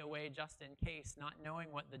some money away just in case, not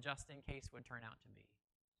knowing what the just in case would turn out to be.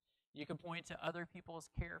 You can point to other people's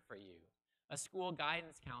care for you, a school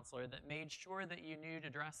guidance counselor that made sure that you knew to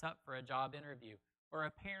dress up for a job interview, or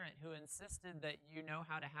a parent who insisted that you know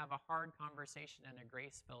how to have a hard conversation in a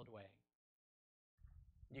grace-filled way.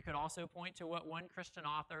 You could also point to what one Christian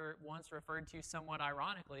author once referred to somewhat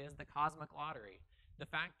ironically as the cosmic lottery, the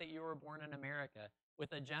fact that you were born in America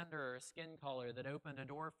with a gender or skin color that opened a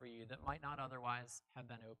door for you that might not otherwise have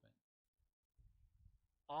been open.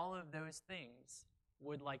 All of those things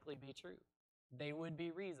would likely be true. They would be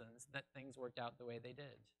reasons that things worked out the way they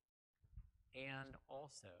did. And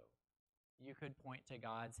also, you could point to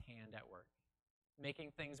God's hand at work,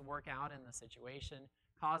 making things work out in the situation,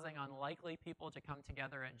 causing unlikely people to come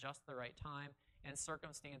together at just the right time, and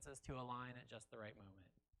circumstances to align at just the right moment.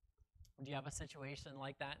 Do you have a situation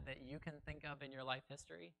like that you can think of in your life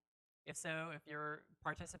history? If so, if you're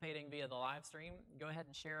participating via the live stream, go ahead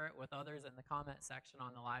and share it with others in the comment section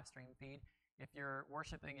on the live stream feed. If you're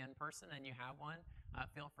worshiping in person and you have one,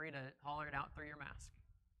 feel free to holler it out through your mask.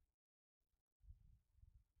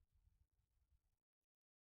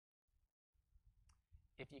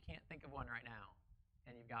 If you can't think of one right now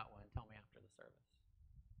and you've got one, tell me after the service.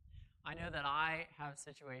 I know that I have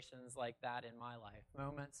situations like that in my life,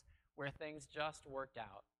 moments where things just worked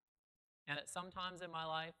out. And at some times in my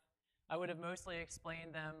life, I would have mostly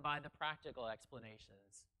explained them by the practical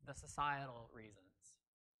explanations, the societal reasons.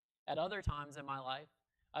 At other times in my life,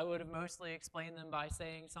 I would have mostly explained them by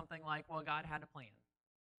saying something like, well, God had a plan.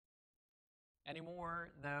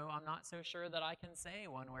 Anymore, though, I'm not so sure that I can say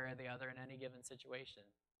one way or the other in any given situation.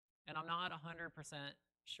 And I'm not 100%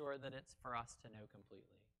 sure that it's for us to know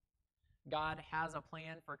completely. God has a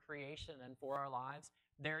plan for creation and for our lives.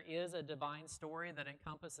 There is a divine story that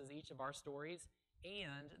encompasses each of our stories,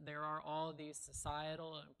 and there are all these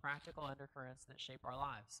societal and practical undercurrents that shape our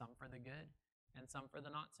lives, some for the good and some for the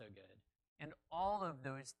not so good. And all of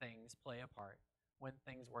those things play a part when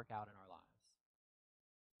things work out in our lives.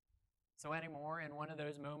 So anymore, in one of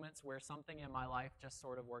those moments where something in my life just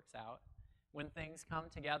sort of works out, when things come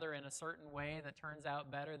together in a certain way that turns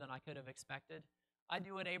out better than I could have expected, I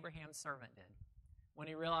do what Abraham's servant did. When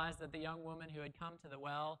he realized that the young woman who had come to the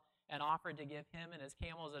well and offered to give him and his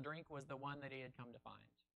camels a drink was the one that he had come to find.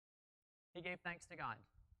 He gave thanks to God.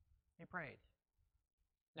 He prayed.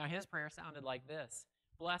 Now his prayer sounded like this: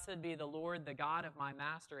 "Blessed be the Lord, the God of my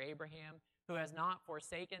master Abraham, who has not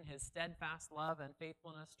forsaken his steadfast love and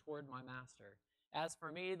faithfulness toward my master. As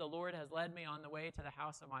for me, the Lord has led me on the way to the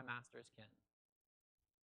house of my master's kin."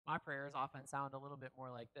 My prayers often sound a little bit more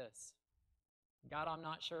like this: God, I'm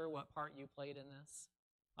not sure what part you played in this.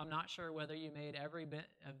 I'm not sure whether you made every bit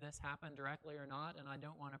of this happen directly or not, and I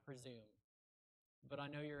don't want to presume. But I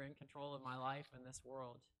know you're in control of my life and this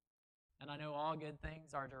world. And I know all good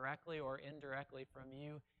things are directly or indirectly from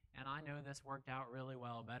you, and I know this worked out really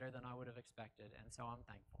well, better than I would have expected, and so I'm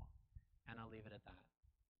thankful. And I'll leave it at that.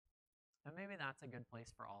 And maybe that's a good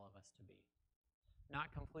place for all of us to be.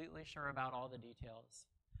 Not completely sure about all the details.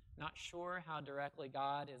 Not sure how directly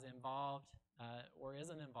God is involved or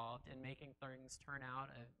isn't involved in making things turn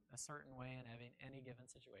out a certain way in any given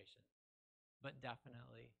situation. But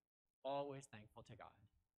definitely always thankful to God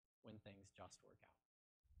when things just work out.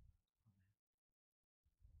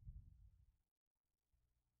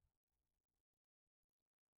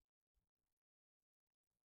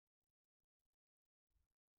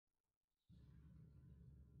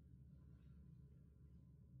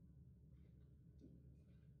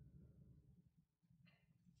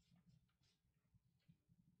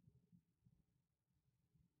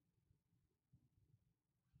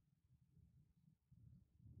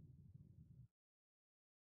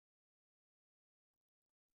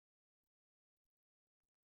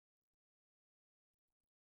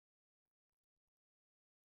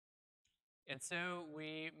 And so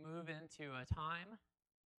we move into a time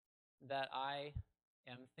that I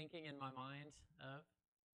am thinking in my mind of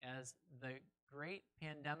as the great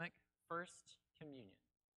pandemic first communion.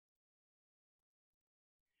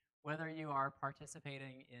 Whether you are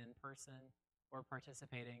participating in person or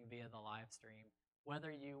participating via the live stream,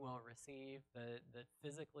 whether you will receive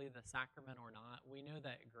physically the sacrament or not, we know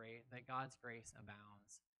that God's grace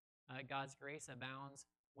abounds. God's grace abounds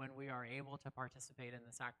when we are able to participate in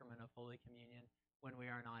the sacrament of Holy Communion, when we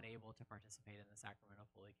are not able to participate in the sacrament of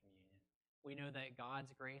Holy Communion. We know that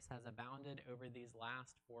God's grace has abounded over these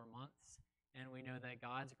last 4 months, and we know that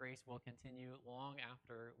God's grace will continue long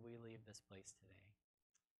after we leave this place today.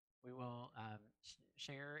 We will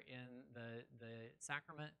share in the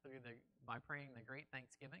sacrament by praying the Great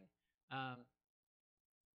Thanksgiving.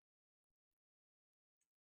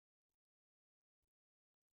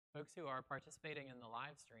 Folks who are participating in the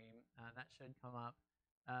live stream, that should come up.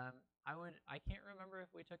 I can't remember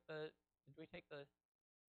if did we take the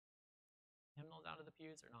hymnals out of the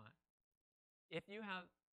pews or not? If you have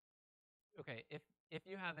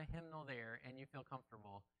a hymnal there and you feel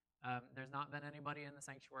comfortable, there's not been anybody in the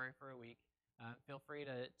sanctuary for a week. Feel free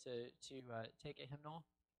to take a hymnal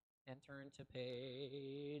and turn to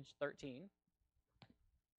page 13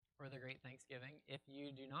 for the Great Thanksgiving. If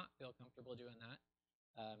you do not feel comfortable doing that,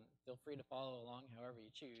 feel free to follow along however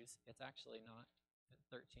you choose. It's actually not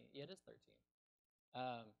 13. Yeah, it is 13.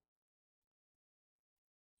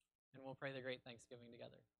 And we'll pray the Great Thanksgiving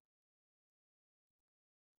together.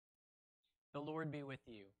 The Lord be with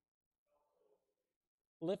you.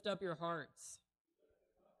 Lift up your hearts.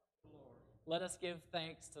 Lord, Let us give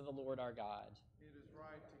thanks to the Lord our God. it is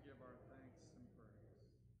right to give our thanks and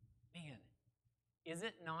praise. Man, is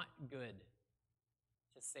it not good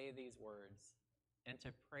to say these words and to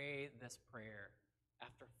pray this prayer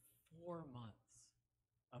after 4 months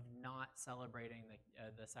of not celebrating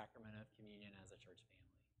the sacrament of communion as a church family?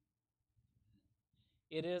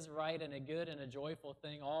 It is right and a good and a joyful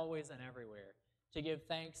thing always and everywhere to give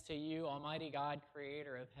thanks to you, Almighty God,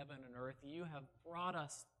 creator of heaven and earth. You have brought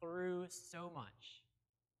us through so much.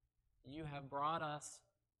 You have brought us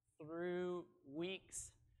through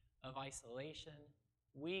weeks of isolation,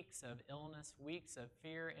 weeks of illness, weeks of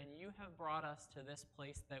fear, and you have brought us to this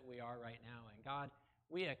place that we are right now. And God,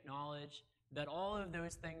 we acknowledge that all of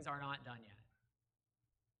those things are not done yet.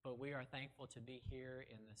 But we are thankful to be here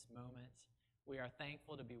in this moment. We are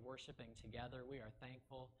thankful to be worshiping together. We are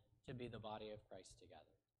thankful to be the body of Christ together.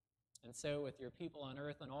 And so with your people on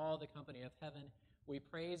earth and all the company of heaven, we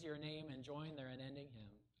praise your name and join their unending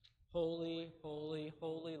hymn. Holy, holy,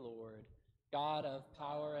 holy Lord, God of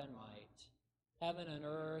power and might, heaven and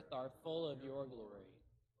earth are full of your glory.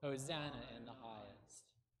 Hosanna in the highest.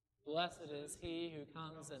 Blessed is he who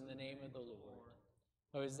comes in the name of the Lord.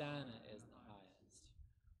 Hosanna is the highest.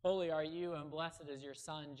 Holy are you, and blessed is your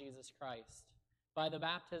Son, Jesus Christ. By the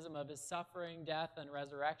baptism of his suffering, death, and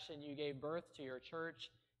resurrection, you gave birth to your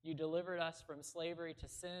church. You delivered us from slavery to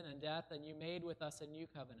sin and death, and you made with us a new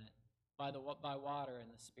covenant by water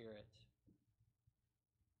and the Spirit.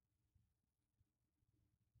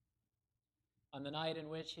 On the night in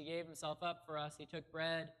which he gave himself up for us, he took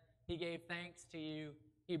bread, he gave thanks to you,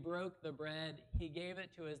 he broke the bread, he gave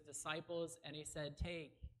it to his disciples, and he said,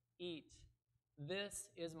 "Take, eat. This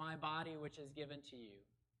is my body which is given to you.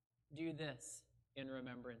 Do this in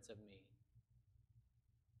remembrance of me."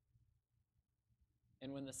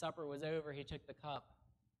 And when the supper was over, he took the cup.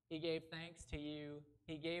 He gave thanks to you.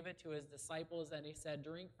 He gave it to his disciples, and he said,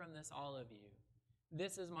 "Drink from this, all of you.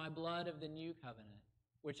 This is my blood of the new covenant,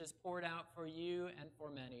 which is poured out for you and for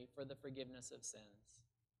many for the forgiveness of sins.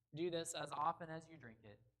 Do this as often as you drink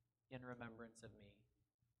it in remembrance of me."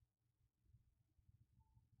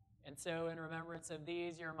 And so, in remembrance of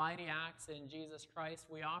these, your mighty acts in Jesus Christ,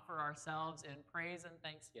 we offer ourselves in praise and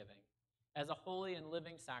thanksgiving as a holy and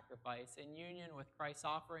living sacrifice in union with Christ's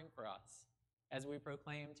offering for us, as we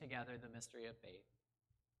proclaim together the mystery of faith.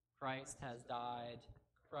 Christ has died.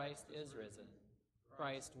 Christ is risen.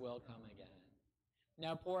 Christ will come again.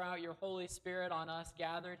 Now pour out your Holy Spirit on us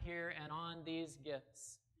gathered here and on these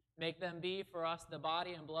gifts. Make them be for us the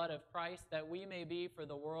body and blood of Christ, that we may be for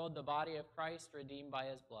the world the body of Christ redeemed by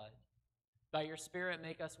his blood. By your Spirit,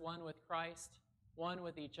 make us one with Christ, one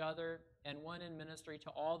with each other, and one in ministry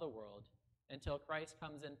to all the world, until Christ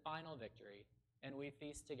comes in final victory, and we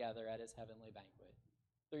feast together at his heavenly banquet.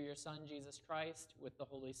 Through your Son, Jesus Christ, with the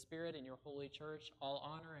Holy Spirit and your holy church, all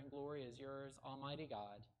honor and glory is yours, Almighty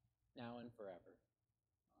God, now and forever.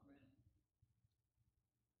 Amen.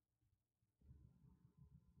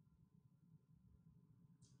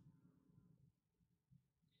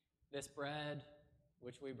 This bread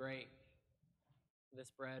which we break,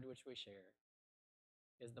 this bread which we share,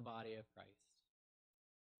 is the body of Christ.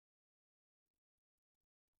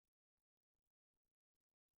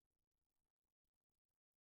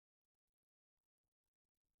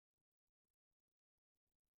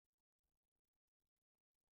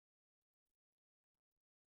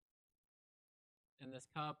 And this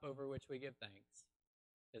cup over which we give thanks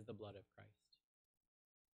is the blood of Christ.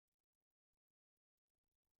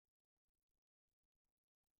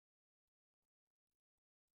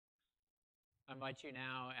 I invite you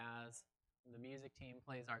now, as the music team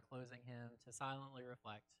plays our closing hymn, to silently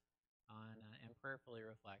reflect on and prayerfully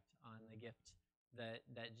reflect on the gift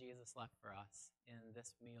that Jesus left for us in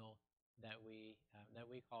this meal that we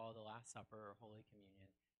call the Last Supper or Holy Communion.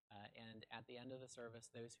 And at the end of the service,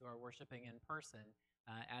 those who are worshiping in person,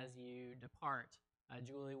 as you depart,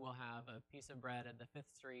 Julie will have a piece of bread at the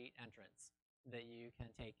 5th Street entrance that you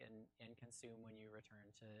can take and consume when you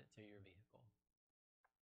return to your vehicle.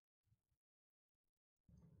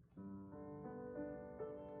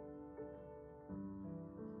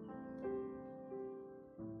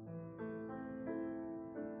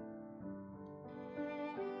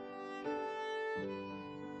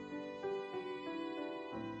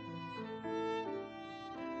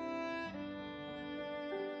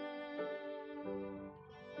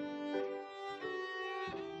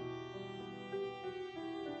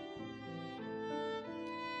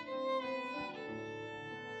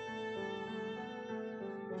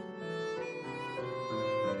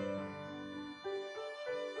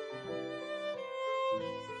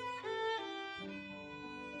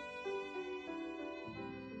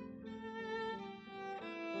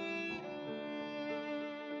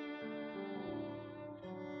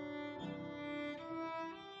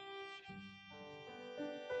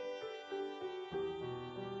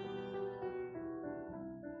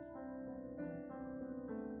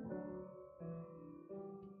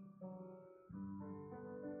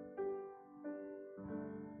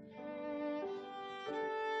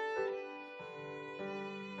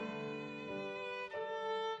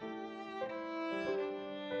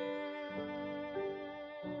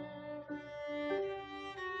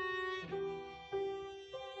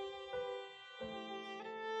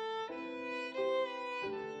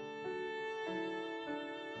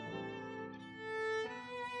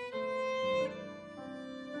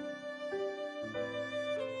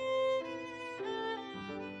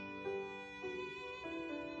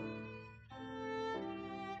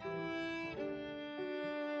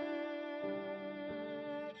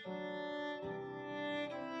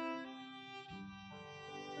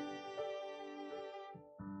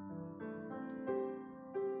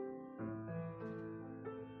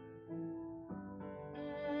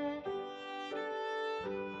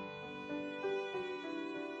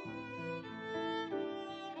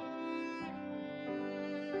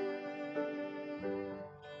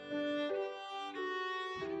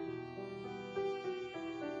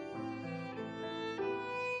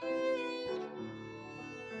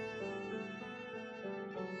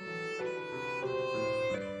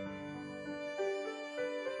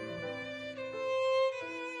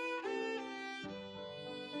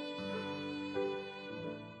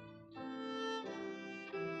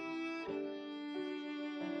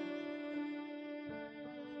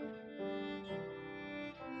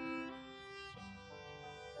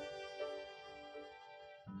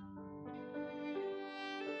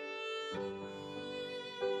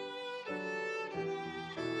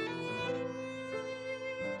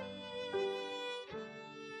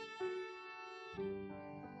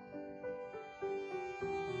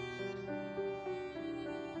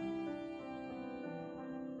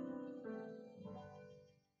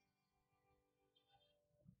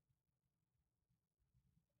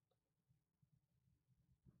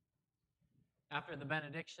 After the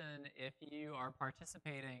benediction, if you are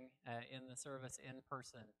participating in the service in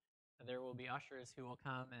person, there will be ushers who will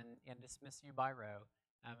come and dismiss you by row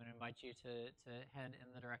and invite you to head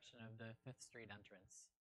in the direction of the 5th Street entrance.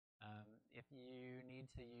 If you need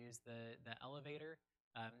to use the elevator,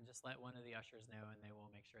 just let one of the ushers know and they will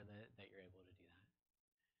make sure that you're able to do that.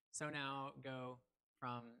 So now go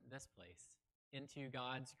from this place into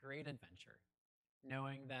God's great adventure,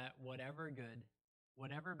 knowing that whatever good,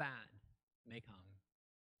 whatever bad may come,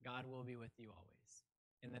 God will be with you always.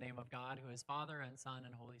 In the name of God, who is Father and Son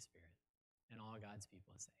and Holy Spirit, and all God's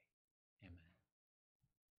people say,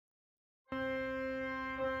 amen.